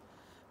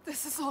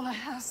 This is all I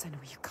have. Senua,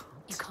 you can't.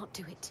 You can't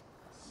do it.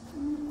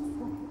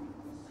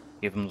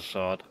 Give them the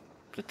sword.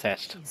 It's a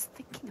test. He is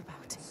thinking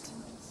about it.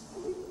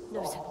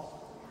 No, Senua.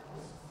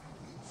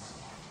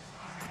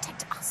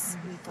 Protect us.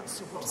 You need that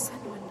sword.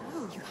 Senua,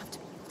 no. You have to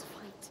be able to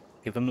fight.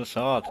 Give them the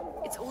sword.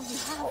 It's all you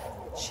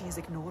have. She is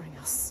ignoring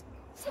us.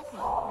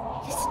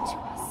 Senua, listen to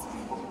us.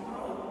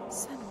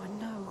 Senua,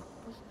 no.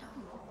 We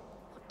know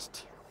what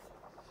to do.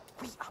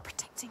 We are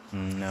protecting you.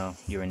 No,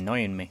 you're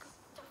annoying me.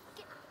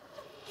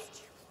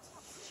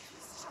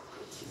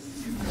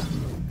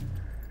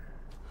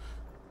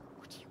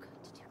 What are you going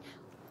to do now?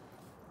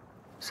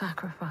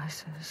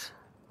 Sacrifices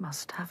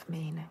must have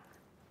meaning.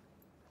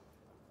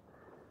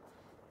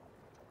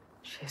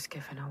 She has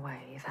given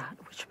away that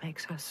which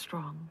makes her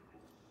strong.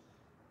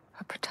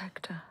 A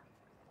protector.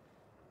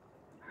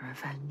 A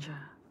avenger.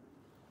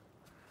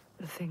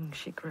 The thing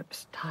she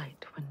grips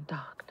tight when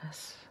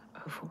darkness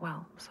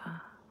overwhelms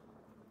her.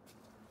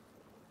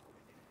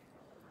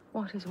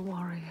 What is a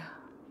warrior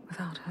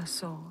without her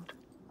sword?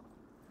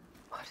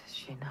 What is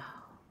she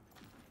now?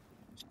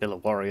 Still a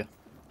warrior.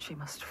 She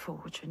must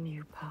forge a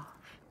new path,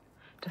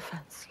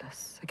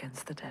 defenseless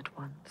against the dead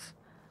ones.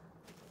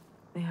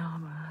 The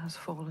armor has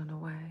fallen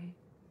away.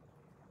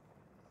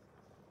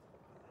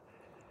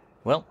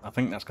 Well, I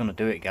think that's going to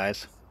do it,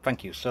 guys.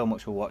 Thank you so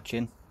much for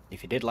watching.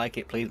 If you did like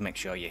it, please make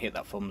sure you hit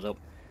that thumbs up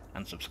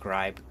and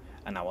subscribe,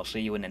 and I will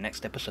see you in the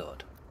next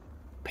episode.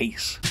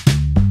 Peace.